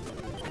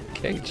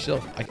 Okay,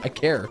 chill. I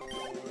care.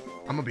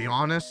 I'm gonna be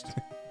honest.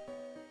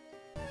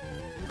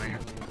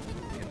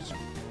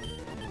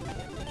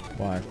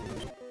 Why?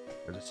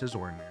 There's a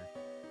scissor in there.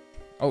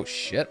 Oh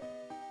shit.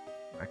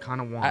 I kind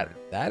of want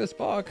it. That is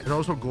bug. It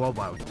also glow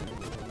out.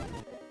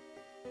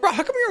 Bro,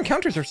 how come your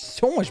encounters are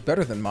so much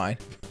better than mine?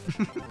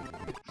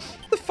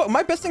 The fuck?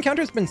 My best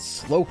encounter has been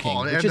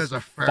Slowking, which is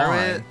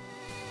fine.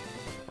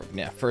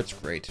 Yeah, Ferret's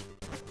great.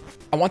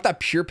 I want that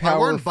pure power. I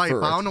wouldn't bite,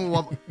 but I don't know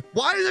what.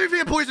 Why is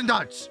everything a poison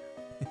touch?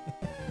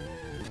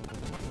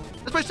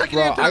 That's my second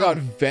antidote. I got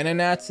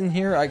Venonats in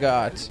here. I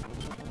got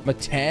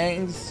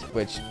Matangs,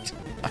 which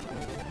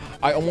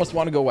I almost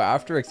want to go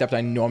after, except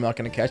I know I'm not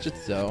going to catch it,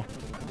 so...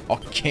 Oh,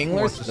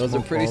 Kinglers? Those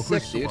are pretty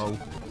sick, dude.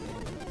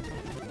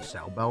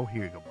 Salbell,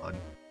 here you go, bud.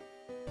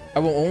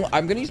 I'm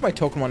going to use my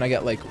token when I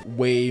get, like,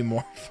 way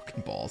more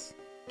fucking balls.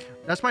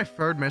 That's my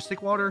third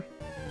Mystic Water.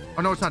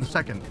 Oh, no, it's not the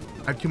second.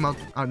 I have 2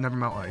 never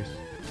melt ice.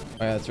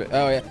 Oh, yeah, that's right.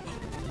 Oh, yeah.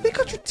 They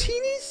got your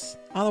teenies?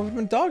 Oh, that would've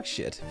been dog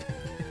shit.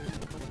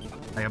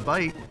 I have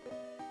bite.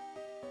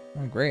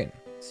 Oh, great.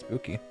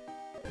 Spooky.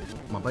 I'm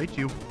gonna bite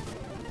you.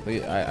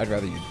 But I'd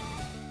rather you...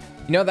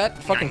 You know, that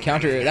fucking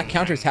counter, that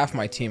counters half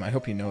my team. I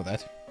hope you know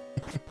that.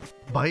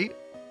 Bite?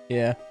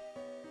 Yeah.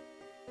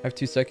 I have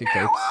 2 psychic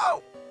types.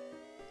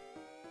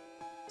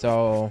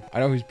 So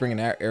I know who's bringing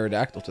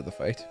Aerodactyl to the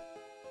fight.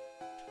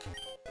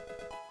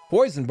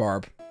 Poison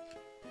Barb.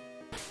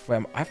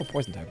 Wait, I have a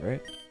poison type,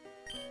 right?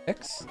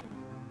 X?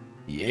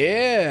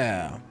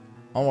 Yeah.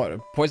 Oh, what?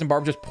 Poison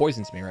Barb just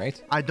poisons me,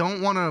 right? I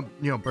don't want to,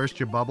 you know,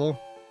 burst your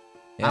bubble.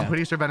 Yeah. I'm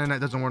pretty sure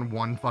Venonat doesn't want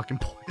one fucking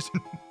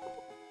poison.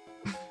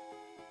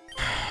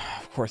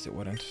 Of course it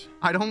wouldn't.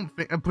 I don't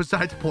think,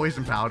 besides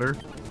poison powder.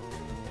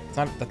 It's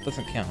not, that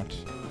doesn't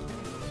count.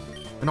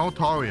 An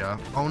Altaria.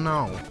 Oh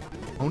no.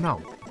 Oh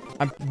no.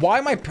 Why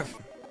am I...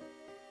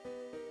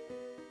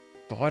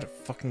 God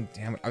fucking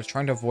damn it. I was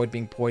trying to avoid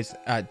being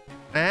poisoned.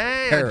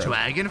 Hey, Terror. a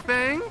dragon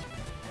fang?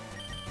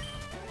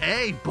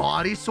 Hey,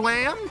 body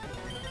slam?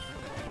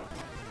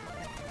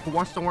 Who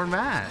wants to learn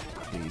that?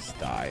 Please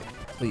die.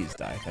 Please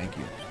die. Thank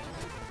you.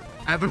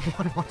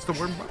 Everyone wants to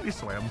learn body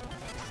slam.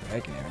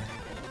 Dragon air.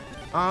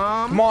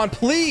 Come on,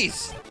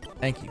 please.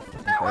 Thank you.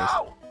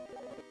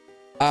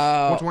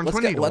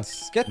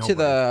 Let's get to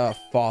the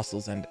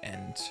fossils and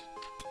end.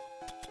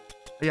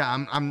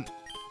 Yeah, I'm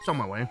it's on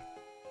my way.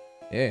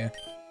 Yeah.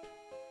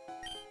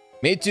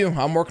 Me too.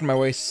 I'm working my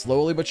way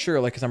slowly but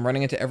surely because I'm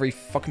running into every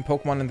fucking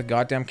Pokemon in the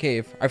goddamn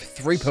cave. I have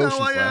 3 potions left.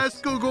 So I left.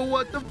 asked Google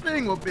what the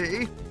thing will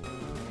be.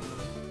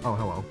 Oh,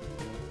 hello.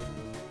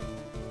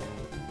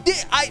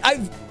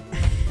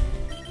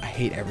 I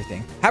hate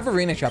everything. Have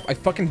Arena Trap. I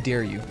fucking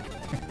dare you.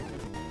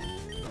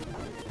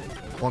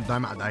 One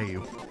time I dare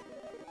you.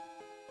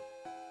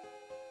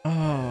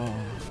 Oh,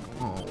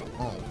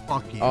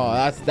 fuck you. Oh,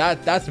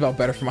 that's about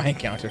better for my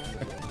encounter.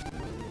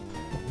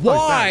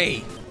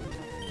 Why?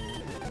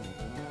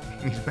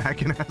 He's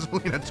back in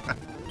Azelina trap.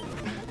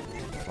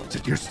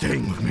 Said you're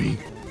staying with me.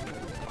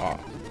 Oh,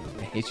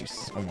 I hate you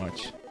so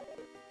much.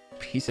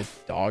 Piece of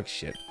dog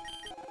shit.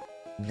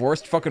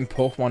 Worst fucking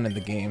Pokemon in the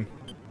game.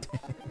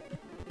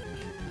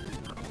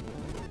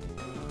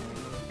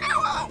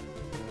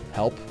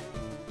 Help.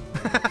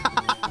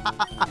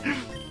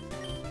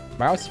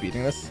 Am I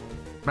outspeeding this?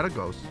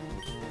 Metagross.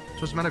 It's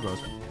just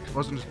Metagross. It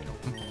wasn't just kill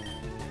him.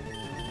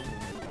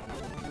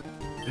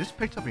 It just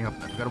picked something up.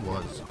 I forgot it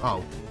was.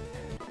 Oh.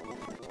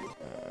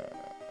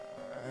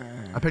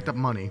 I picked up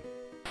money.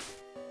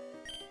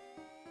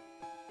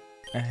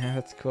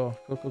 That's cool.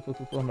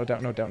 Cool. No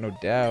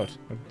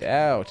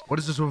doubt. What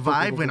does this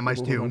revive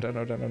Randomized do?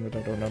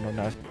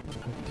 No.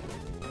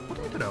 What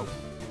do you know?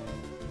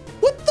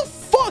 What the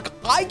fuck?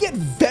 I get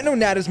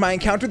Venonat as my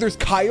encounter. There's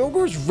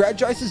Kyogres,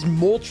 Regices,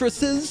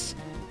 Moltres.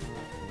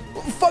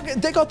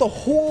 Fucking, they got the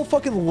whole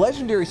fucking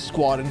legendary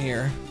squad in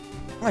here.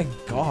 My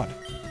god.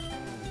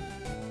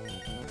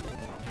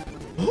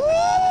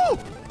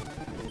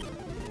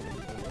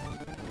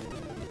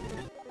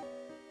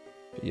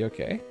 You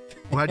okay?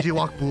 Glad you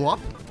walk blew up.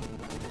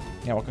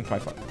 Yeah, welcome to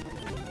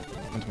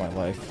my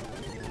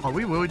life. Are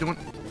we really doing?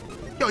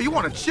 Yo, you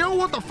want to chill?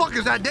 What the fuck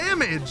is that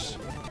damage?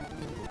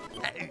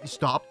 Hey,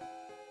 stop.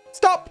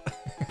 Stop!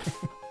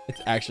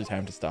 It's actually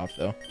time to stop,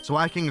 though.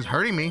 Swacking is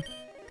hurting me.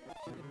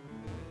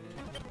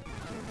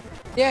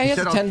 Yeah, he has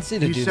a tendency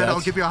to do that. He said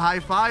I'll give you a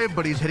high five,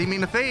 but he's hitting me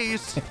in the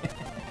face.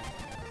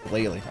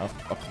 Lately. Oh,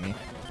 fuck me.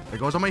 There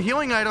goes all my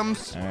healing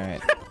items. All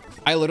right.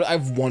 I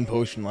have 1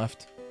 potion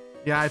left.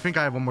 Yeah, I think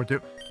I have 1 more too.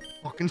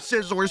 Fucking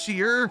Scizors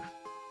here.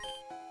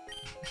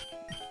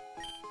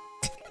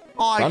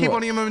 Oh, I keep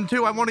on using him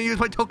too. I want to use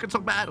my token so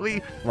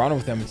badly. Run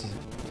with him.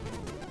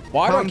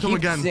 Why do I keep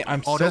again?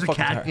 I'm so there's a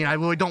fucking cat. tired. Yeah, I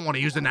really don't want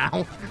to use it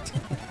now.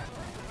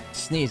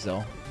 Sneeze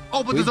though.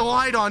 Oh, but there's a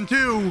Lydon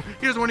too.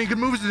 He doesn't want any good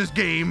moves in this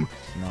game.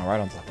 No,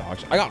 Rhydon's a dog.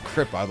 I got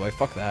crit by the way.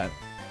 Fuck that.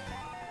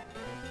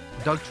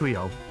 Doug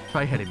Trio,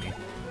 try hitting me.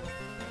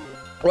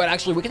 Wait,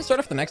 actually, we can start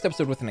off the next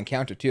episode with an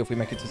encounter too if we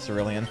make it to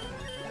Cerulean.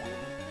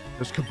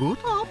 There's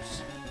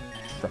Kabutops.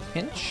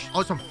 Trapinch.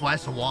 Oh, some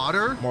flash of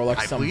water. More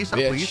like some bitch.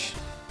 Please.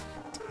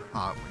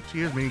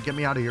 Excuse me. Get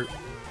me out of here.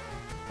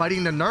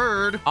 Fighting the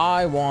nerd.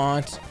 I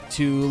want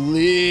to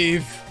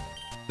leave.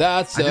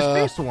 That's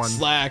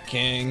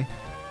slacking.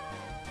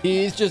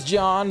 He's just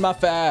John, my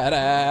fat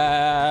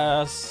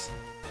ass.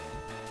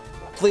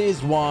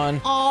 Please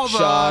all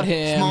shot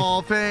him.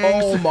 Small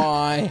things. Oh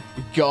my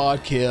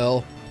god,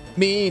 kill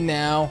me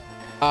now.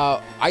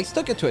 I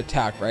still get to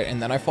attack, right?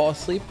 And then I fall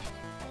asleep?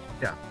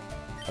 Yeah.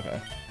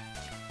 Okay.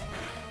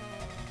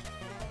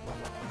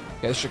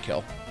 Okay, this should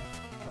kill.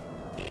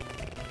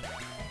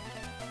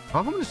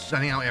 How come I'm just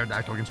sending out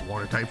Aerodactyl against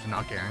water types and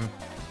not caring?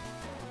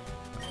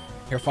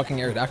 You're fucking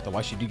Aerodactyl.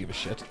 Why should you give a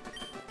shit?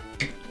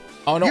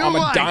 Oh no, You I'm a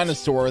lied!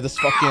 dinosaur. This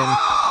fucking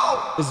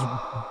this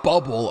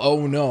bubble.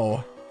 Oh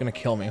no, gonna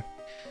kill me.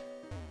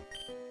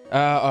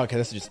 Okay,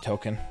 this is just a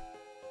token.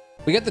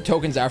 We get the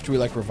tokens after we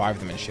like revive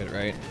them and shit,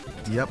 right?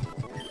 Yep.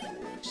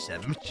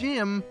 7th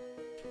gym.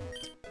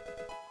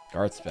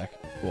 Guard spec.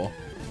 Cool.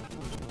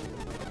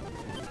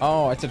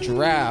 Oh, it's a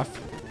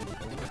giraffe.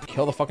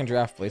 Kill the fucking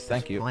giraffe, please.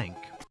 Thank you. Blank.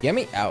 Get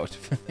me out.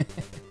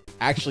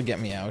 Actually, get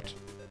me out.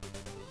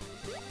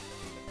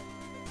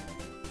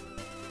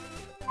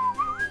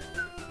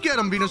 Get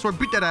him, Venusaur.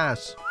 Beat that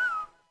ass.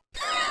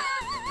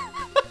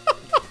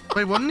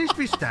 Wait, wouldn't these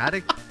be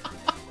static?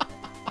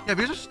 Yeah,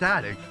 these are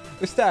static.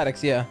 They're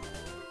statics, yeah.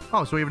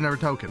 Oh, so we have another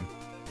token.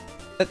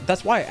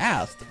 That's why I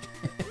asked.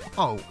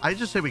 Oh, I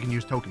just say we can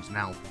use tokens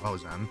now for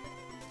those then.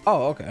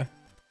 Oh, okay.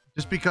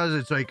 Just because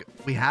it's like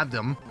we have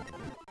them,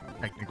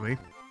 technically.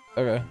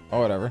 Okay. Oh,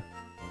 whatever.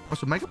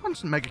 Also, Mega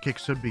Punch and Mega Kick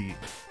should be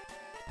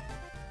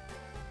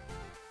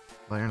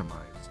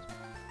randomized.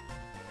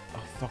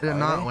 Oh, fuck. They're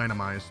not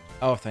randomized.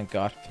 Oh, thank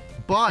God.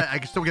 But I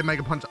can still get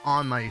Mega Punch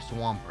on my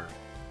Swampert.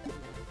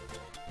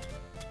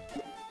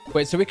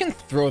 Wait, so we can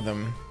throw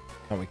them?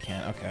 Oh, we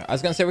can't. Okay. I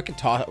was gonna say we could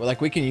toss,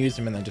 like we can use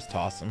them and then just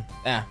toss them.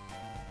 Yeah.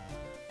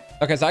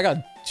 Okay, so I got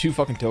 2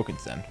 fucking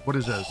tokens then. What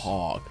is this?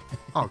 Hog.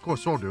 Oh, of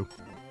course, so do.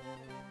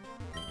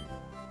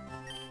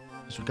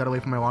 Just got away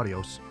from my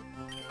audios.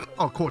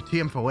 Oh, cool.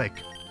 TM for Lick.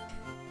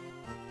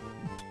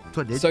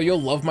 So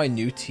you'll love my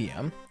new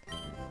TM?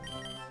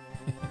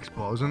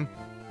 Explosion.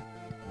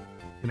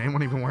 Can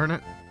anyone even wearing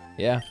it?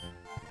 Yeah.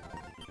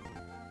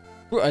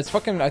 Ooh, it's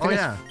fucking. I think. Oh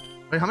yeah.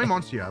 Wait, how many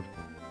monsters do you have?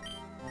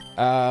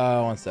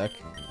 1 sec.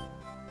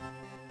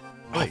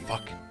 Oh Wait.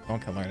 fuck!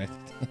 Don't come learn it.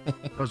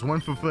 That was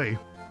 1 for free.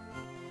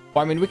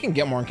 Well, I mean, we can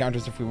get more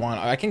encounters if we want.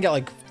 I can get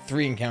like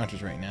 3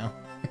 encounters right now.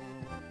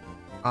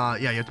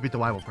 Yeah, you have to beat the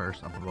rival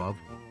first up above.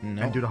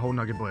 No. And do the whole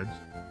Nugget Blitz.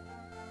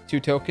 2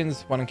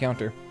 tokens, 1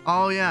 encounter.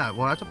 Oh yeah,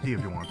 well that's up to you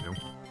if you want to.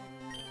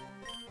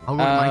 I'll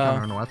go to my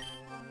counter on the left.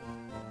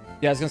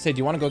 Yeah, I was gonna say, do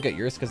you want to go get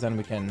yours? Because then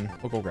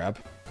we'll go grab.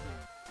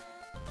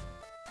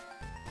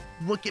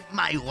 Look at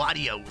my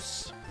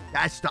audios.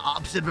 That's the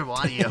opposite of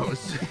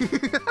audios.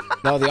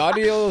 No, the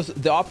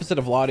opposite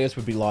of Latios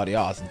would be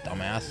Latios,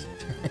 dumbass.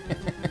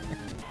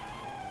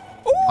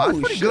 Ooh, that's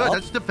pretty good.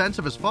 That's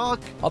defensive as fuck.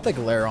 I'll take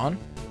Lairon.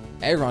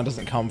 Aeron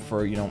doesn't come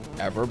for, you know,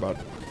 ever, but...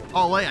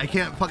 Oh wait, I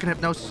can't fucking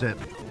hypnosis it.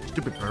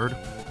 Stupid bird.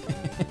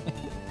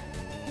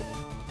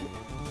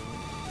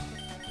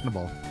 Get in the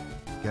ball.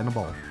 Get in the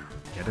ball.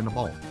 Get in the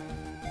ball.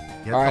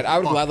 Alright, I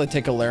would gladly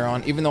take a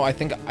Lairon, even though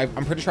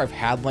I'm pretty sure I've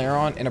had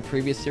Lairon in a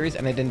previous series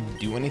and I didn't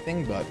do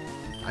anything, but...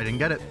 I didn't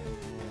get it.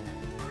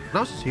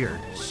 What else is here?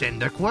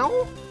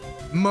 Cyndaquil?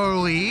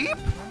 Merleep?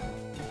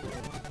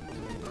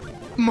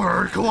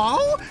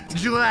 Murkrow?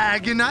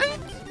 Dragonite?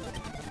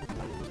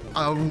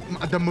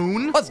 The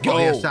moon? Let's go! Oh,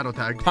 yeah, Shadow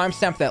Tag.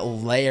 Timestamp that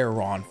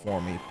Lairon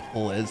for me,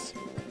 please.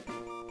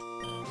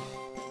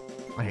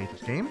 I hate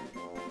this game.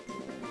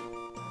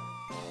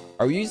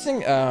 Are we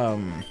using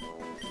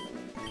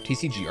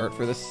TCG art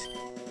for this?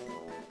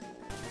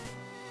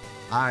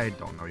 I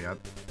don't know yet.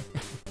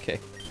 Okay.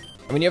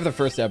 I mean, you have the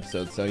first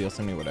episode, so you'll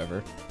send me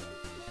whatever.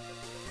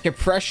 Okay,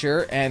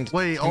 pressure and...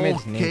 Wait,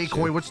 okay,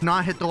 Kory, let's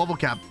not hit the level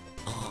cap.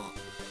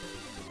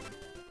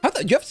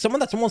 You have someone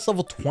that's almost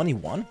level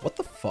 21? What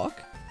the fuck?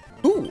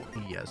 Who?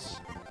 Yes.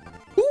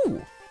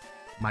 Who?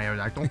 My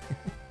Aerodactyl.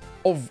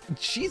 Oh,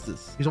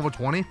 Jesus. He's over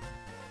 20?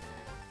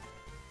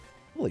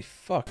 Holy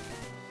fuck.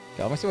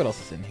 Okay, let me see what else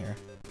is in here.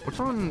 What's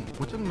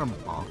in the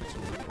box?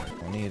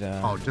 I need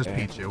oh, just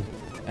Pichu.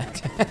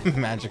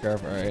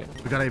 Magikarp, alright.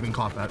 We gotta even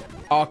caught that.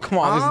 Oh, come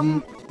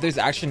on. There's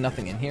actually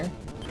nothing in here?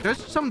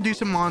 There's some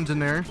decent mons in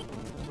there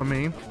for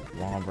me.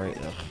 Lombre,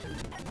 ugh.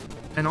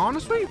 And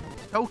honestly,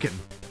 token.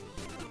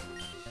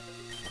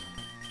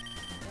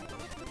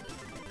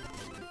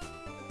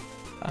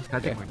 Can I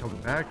take my token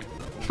back?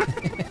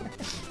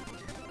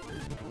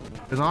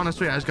 Because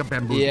honestly, I just got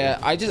bamboozled. Yeah,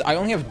 I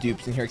only have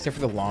dupes in here except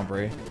for the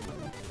Lombre.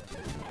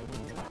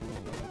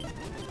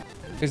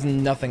 There's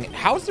nothing.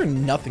 How is there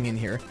nothing in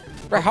here?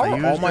 Bro, how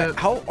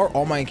are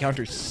all my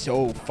encounters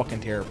so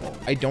fucking terrible?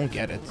 I don't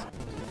get it.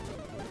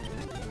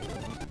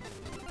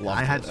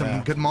 I had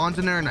some good mons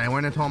in there, and I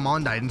went into a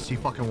mon I didn't see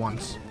fucking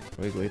once.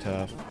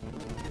 Wigglytuff.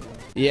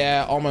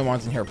 Yeah, all my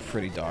mons in here are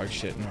pretty dog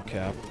shit. No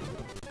cap.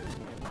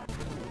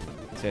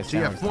 So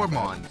you have 4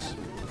 mons.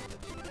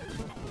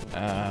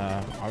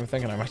 I'm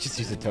thinking I might just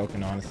use a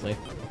token, honestly.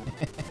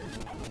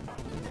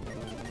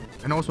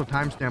 And also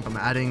timestamp. I'm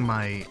adding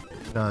my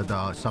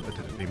the support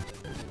to the team.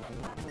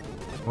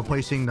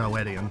 Replacing the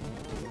Ledian.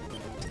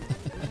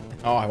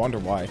 Oh, I wonder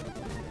why.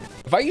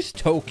 If I use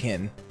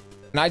token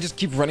and I just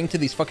keep running to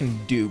these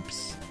fucking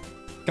dupes,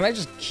 can I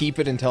just keep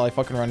it until I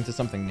fucking run into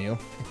something new?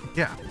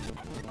 Yeah.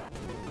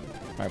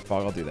 Alright,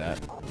 fuck, I'll do that.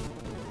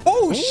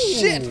 Oh,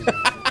 shit!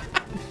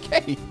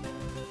 Okay.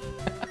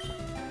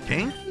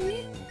 King?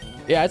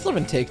 Yeah, it's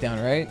living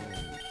takedown, right?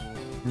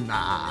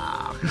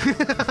 Nah.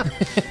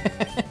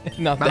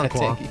 Not that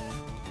tanky.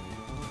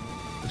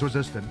 It's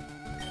resisted.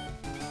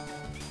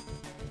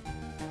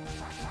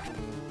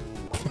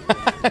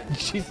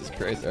 Jesus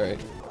Christ, alright.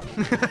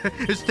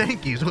 It's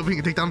tanky, so we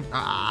can take down.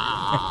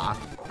 Ah,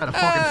 at a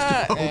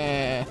fucking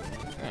skill.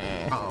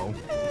 Uh-oh.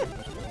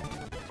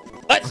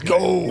 Let's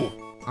go!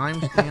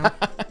 I'm Stan.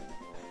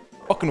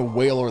 Fucking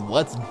Wailord,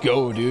 let's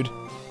go, dude.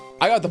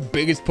 I got the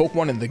biggest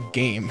Pokemon in the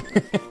game.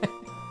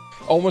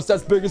 Almost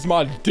as big as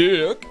my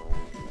dick.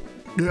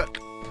 Dick.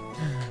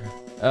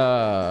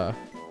 I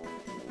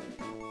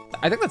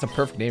think that's a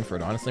perfect name for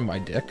it, honestly, my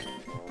dick.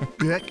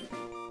 Dick.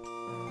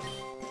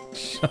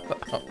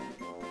 Shut up.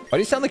 Why do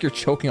you sound like you're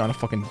choking on a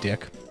fucking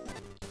dick?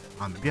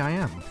 Maybe I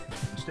am.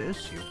 What's the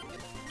issue?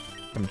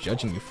 I'm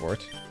judging you for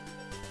it.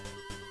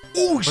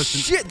 Oh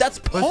shit, that's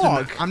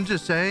Pog! Listen, I'm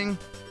just saying.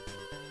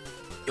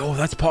 Yo,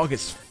 that's pog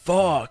as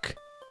fuck.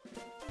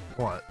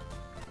 What?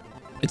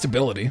 Its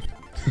ability.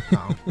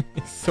 Oh.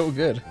 It's so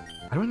good.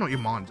 I don't know what your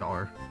mons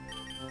are.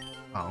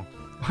 Oh.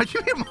 Why'd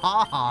you him?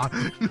 Ah.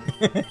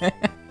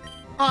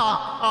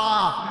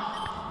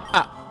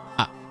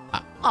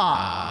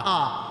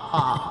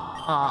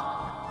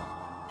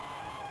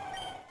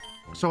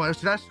 So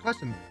that's the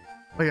question.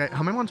 Wait,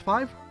 how many ones?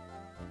 5?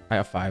 I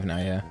have 5 now,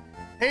 yeah.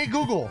 Hey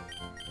Google,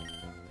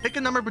 pick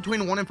a number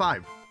between 1 and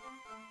 5.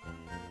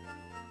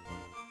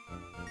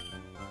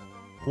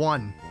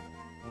 1.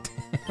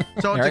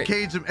 So it's Right. a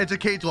cage. It's a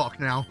cage lock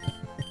now.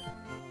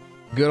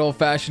 Good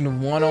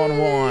old-fashioned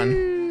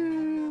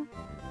one-on-one.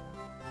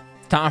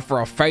 Time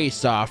for a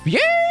face-off.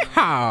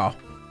 Yeah!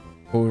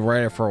 We're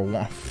ready for a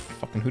one.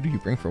 Fucking who do you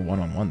bring for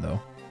one-on-one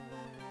though?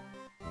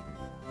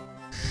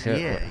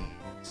 Shit. Yeah.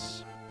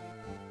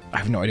 I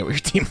have no idea what your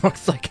team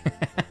looks like.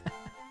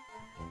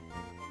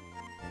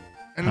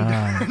 And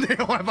they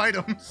don't have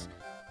items.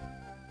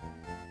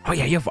 Oh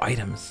yeah, you have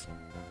items.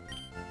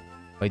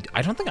 Wait,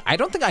 I don't think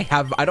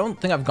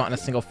I've gotten a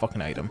single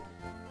fucking item.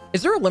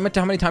 Is there a limit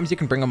to how many times you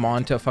can bring them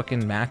on to a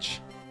fucking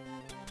match?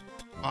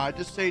 I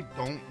just say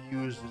don't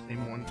use the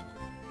same one.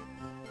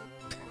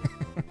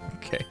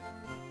 Okay.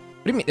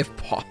 What do you mean, if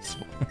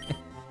possible?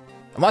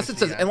 unless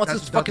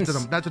it's fucking.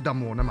 That's a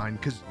dumb one of mine,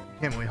 because you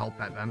can't really help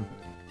that then.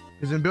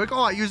 Because then be like,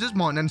 oh, I use this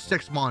mon, and then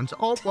 6 mons.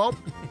 Oh well.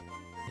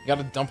 You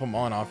gotta dump them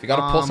on off. You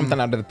gotta pull something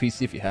out of the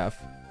PC if you have.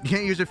 You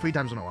can't use it 3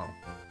 times in a row.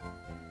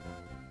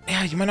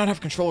 Yeah, you might not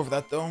have control over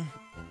that though.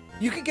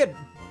 You could get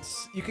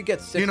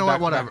 6 You know back,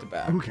 what? Whatever. back to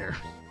back. Who cares?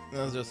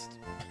 That's just.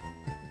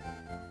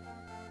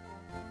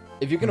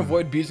 If you can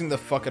avoid abusing the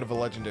fuck out of a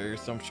legendary or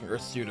something or a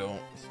pseudo,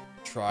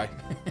 try.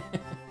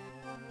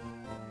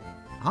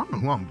 I don't know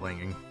who I'm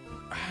blaming.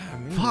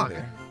 Me Fuck.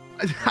 neither.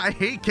 I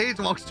hate cage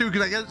walks too,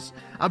 because I guess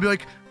I'll be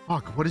like,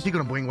 fuck, what is he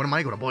gonna bring? What am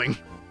I gonna bring?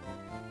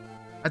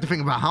 I have to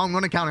think about how I'm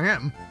gonna counter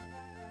him.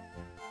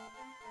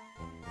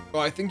 Oh,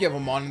 I think you have a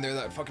mon in there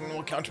that fucking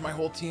will counter my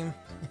whole team.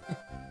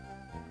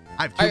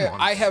 I have 2 mons.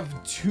 I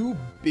have 2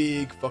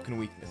 big fucking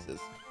weaknesses.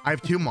 I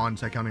have 2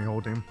 mons that counter your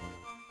whole team.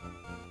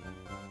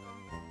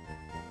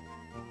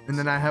 And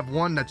then I have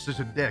one that's just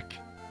a dick.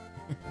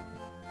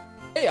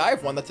 Hey, I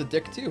have one that's a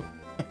dick too.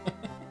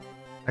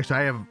 Actually,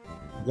 I have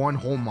 1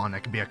 whole mon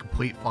that can be a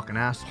complete fucking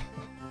asshole.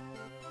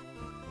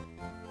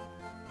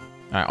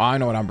 Alright, I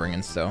know what I'm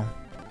bringing, so.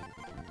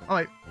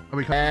 Alright, are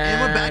we coming?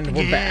 And we're back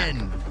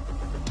again.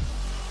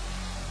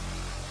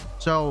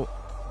 So,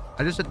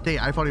 I just said, hey,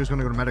 I thought he was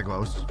gonna go to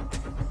Metagross.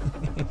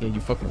 Yeah, you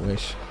fucking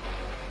wish.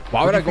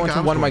 Why would I go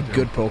into one of my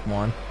good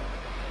Pokemon?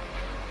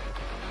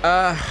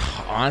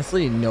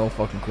 Honestly, no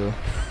fucking clue.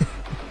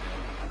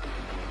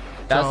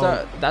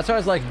 That's why I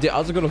was like,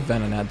 I'll just go to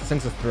Venonat. This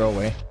thing's a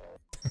throwaway.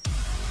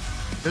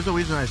 There's a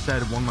reason I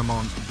said one of my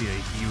moms would be a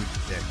huge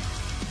dick.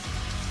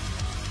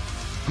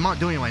 I'm not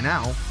doing it right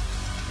now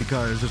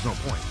because there's no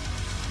point.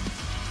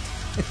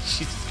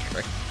 Jesus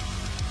Christ.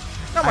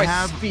 Not my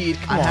speed.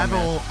 Come on,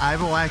 man. I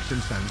have a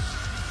action sense.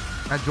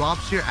 That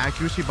drops your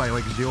accuracy by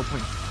like 0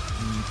 point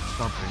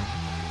something.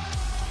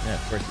 Yeah,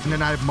 of course. And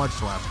then I have Mud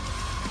Slap.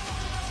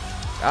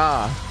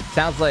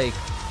 Sounds like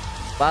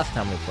last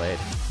time we played.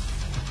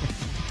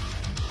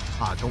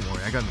 Don't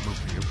worry, I got the move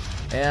for you.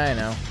 Yeah, I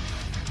know.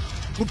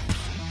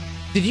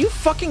 Did you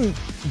fucking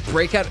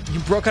break out? You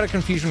broke out of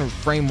confusion in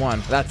frame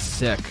 1. That's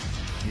sick.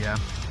 Yeah.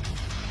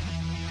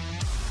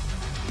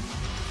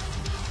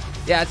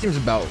 Yeah, it seems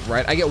about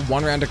right. I get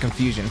 1 round of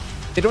confusion.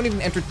 They don't even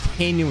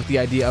entertain me with the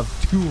idea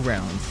of 2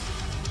 rounds.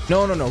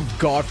 No.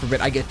 God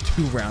forbid I get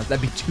 2 rounds.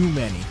 That'd be too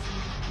many.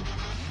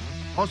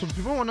 Also,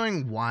 people are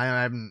wondering why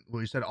I haven't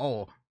really said,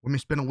 oh, let me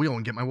spin a wheel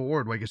and get my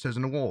reward like it says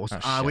in the rules.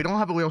 Oh, we don't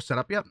have a wheel set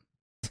up yet.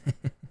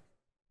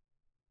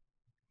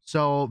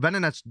 So,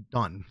 Venonat's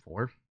done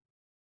for.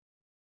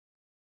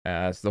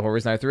 That's the whole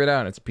reason I threw it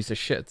out. It's a piece of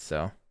shit,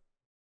 so.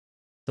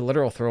 It's a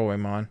literal throwaway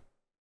mon.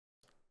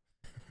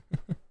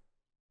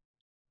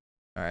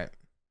 Alright.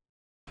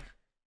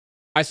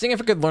 I was thinking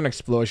if I could learn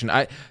Explosion.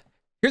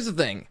 Here's the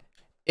thing.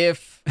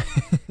 If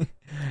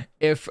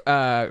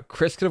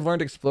Chris could have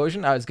learned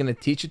Explosion, I was gonna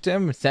teach it to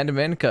him, send him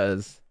in,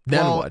 cause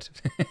then what?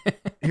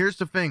 Here's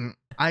the thing.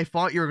 I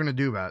thought you were gonna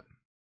do that.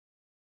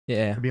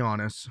 Yeah. To be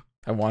honest.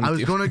 I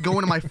was gonna go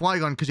into my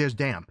Flygon because he has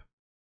damp.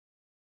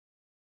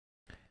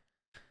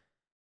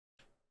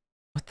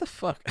 What the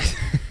fuck?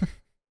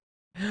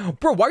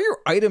 Bro, why are your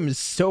items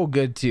so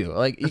good too?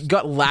 Like, you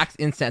got Lax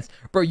Incense.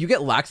 Bro, you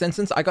get Lax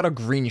Incense, I got a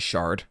green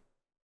shard.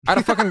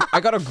 I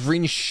got a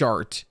green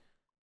shard.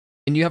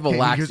 And you have a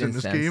Lax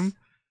Incense. This game?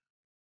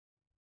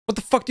 What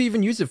the fuck do you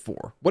even use it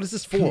for? What is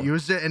this for? You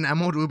use it in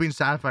Emerald, Ruby, and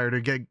Sapphire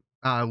to get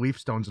leaf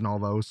stones and all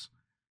those.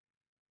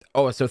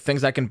 Oh, so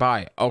things I can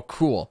buy. Oh,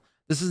 cool.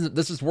 This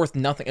is worth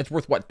nothing. It's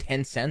worth what,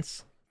 10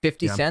 cents?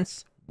 50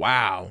 cents?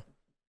 Wow.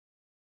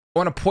 I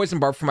want a poison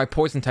barb for my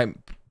poison type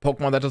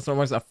Pokemon that doesn't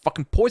want a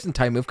fucking poison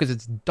type move because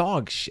it's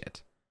dog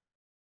shit.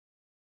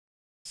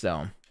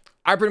 So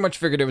I pretty much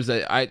figured it was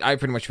I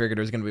pretty much figured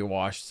it was gonna be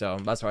washed, so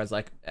that's why I was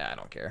like, I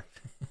don't care.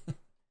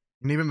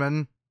 And even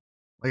then,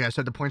 like I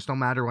said, the points don't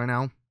matter right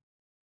now.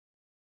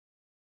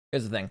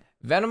 Here's the thing.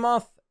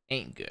 Venomoth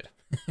ain't good.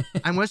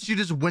 Unless you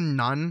just win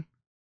none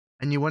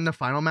and you win the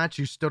final match,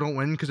 you still don't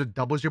win because it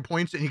doubles your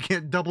points and you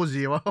can't double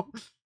 0.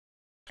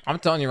 I'm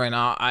telling you right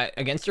now,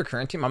 against your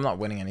current team, I'm not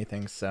winning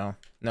anything, so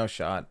no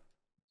shot.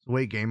 It's a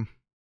weight game.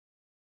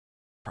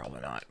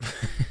 Probably not.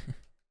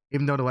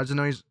 Even though the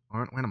legendaries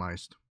aren't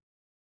randomized.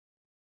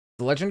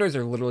 The legendaries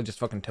are literally just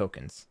fucking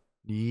tokens.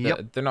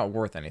 Yep. They're not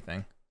worth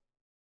anything.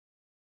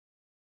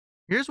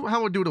 Here's how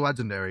we'll do the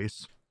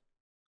legendaries.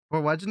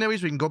 For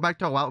legendaries, we can go back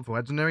to a route for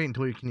legendary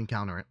until you can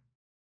encounter it.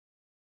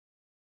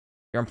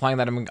 You're implying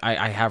that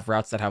I have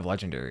routes that have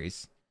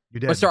legendaries. You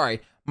did. Oh, sorry.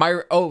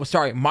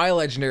 My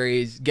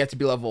legendaries get to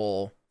be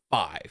level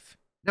 5.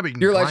 Yeah, but you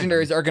can your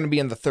legendaries are going to be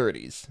in the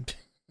 30s.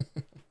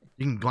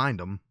 You can grind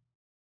them.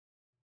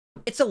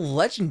 It's a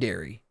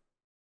legendary.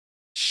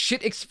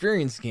 Shit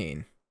experience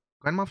gain.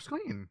 Grind them off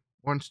screen.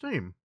 Or on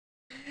stream.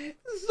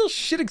 This is still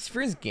shit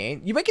experience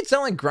gain. You make it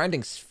sound like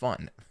grinding's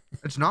fun.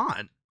 It's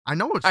not. I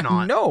know it's not.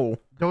 I know.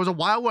 There was a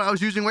while where I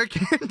was using rare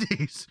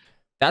candies.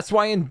 That's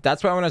why when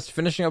I was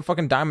finishing up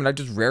fucking Diamond, I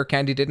just rare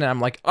candied it, and I'm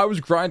like, I was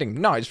grinding.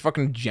 No, I just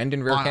fucking genned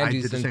in rare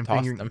candies and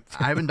tossed them.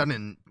 I haven't done it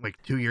in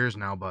like 2 years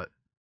now, but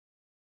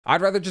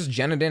I'd rather just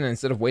gen it in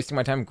instead of wasting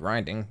my time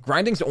grinding.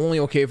 Grinding's only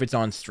okay if it's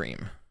on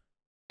stream.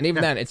 And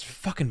even then, it's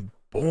fucking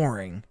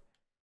boring.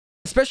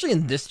 Especially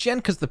in this gen,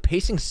 because the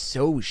pacing's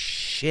so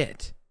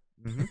shit.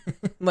 Mm-hmm.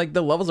 Like,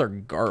 the levels are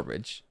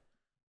garbage.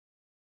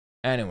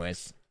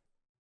 Anyways.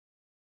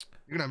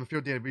 You're gonna have a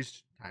field day to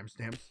reach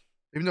timestamps.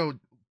 Even though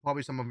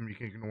probably some of them you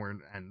can ignore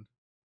and end.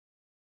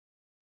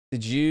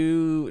 Did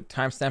you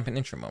timestamp an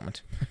intro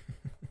moment?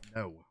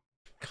 No.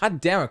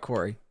 God damn it,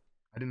 Kory.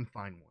 I didn't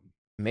find one.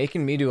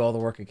 Making me do all the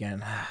work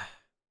again.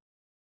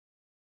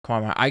 Come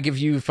on, man. I give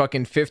you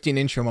fucking 15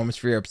 intro moments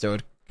for your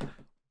episode.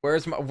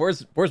 Where's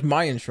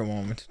my intro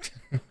moment?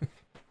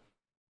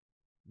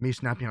 Me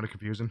snapping out of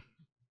confusion.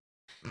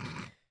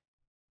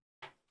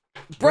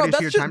 Bro,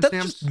 that's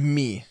just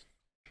me.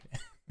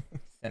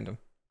 Send them.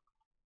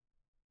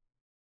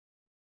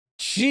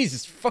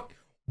 Jesus fuck.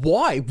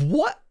 Why?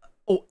 What?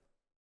 Oh.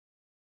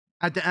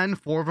 At the end,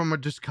 4 of them are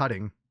just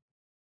cutting.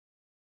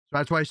 So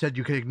that's why I said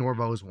you can ignore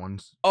those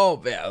ones. Oh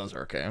yeah, those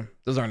are okay.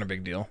 Those aren't a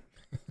big deal.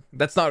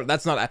 That's not.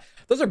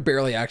 Those are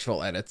barely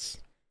actual edits.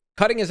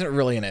 Cutting isn't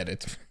really an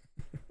edit.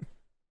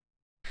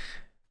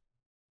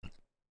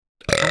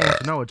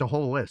 No, it's a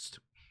whole list.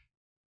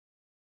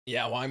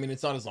 Yeah, well, I mean,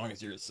 it's not as long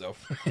as yours, so.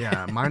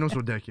 Yeah, mine was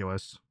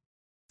ridiculous.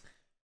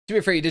 To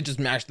be fair, you did just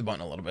mash the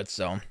button a little bit,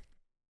 so.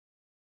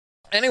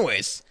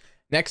 Anyways,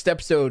 next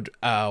episode,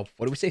 what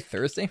do we say,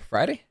 Thursday?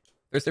 Friday?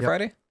 Thursday, yep.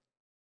 Friday?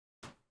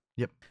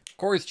 Yep.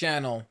 Kory's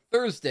channel,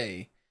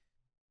 Thursday.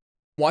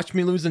 Watch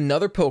me lose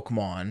another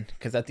Pokemon,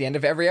 because at the end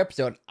of every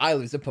episode, I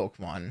lose a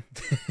Pokemon.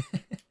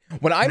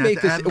 when I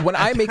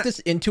make this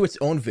into its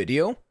own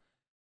video,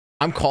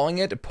 I'm calling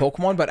it a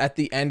Pokemon, but at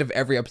the end of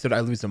every episode, I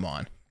lose them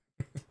on.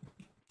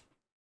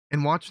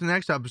 And watch the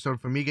next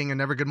episode for me getting a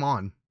never good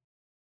mon.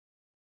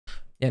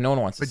 Yeah, no one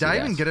wants to see that.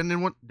 Did I even get a new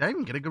one? Did I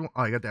even get a good one?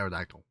 Oh, I got the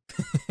Aerodactyl.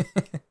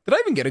 Did I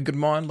even get a good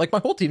mon? Like, my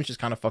whole team's just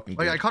kind of fucking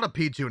good. Like, I caught a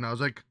Pichu, and I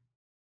was like,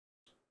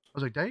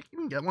 did I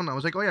even get one? I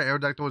was like, oh yeah,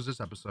 Aerodactyl was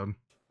this episode.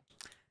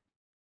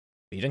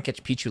 You didn't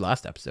catch Pichu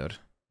last episode.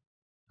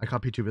 I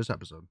caught Pichu this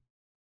episode.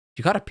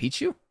 You got a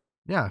Pichu?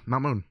 Yeah,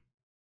 Mount Moon.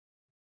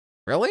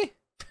 Really?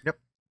 Yep.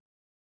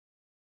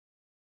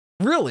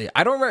 Really?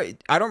 I don't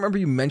remember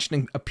you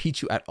mentioning a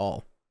Pichu at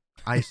all.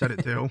 I said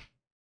it too.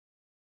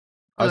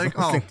 I was like,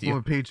 oh, a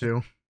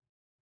Pichu.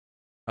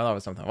 I thought it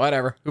was something.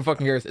 Whatever. Who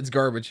fucking cares? It's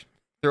garbage.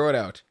 Throw it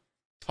out.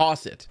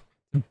 Toss it.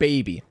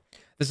 Baby.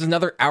 This is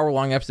another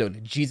hour-long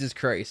episode. Jesus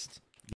Christ.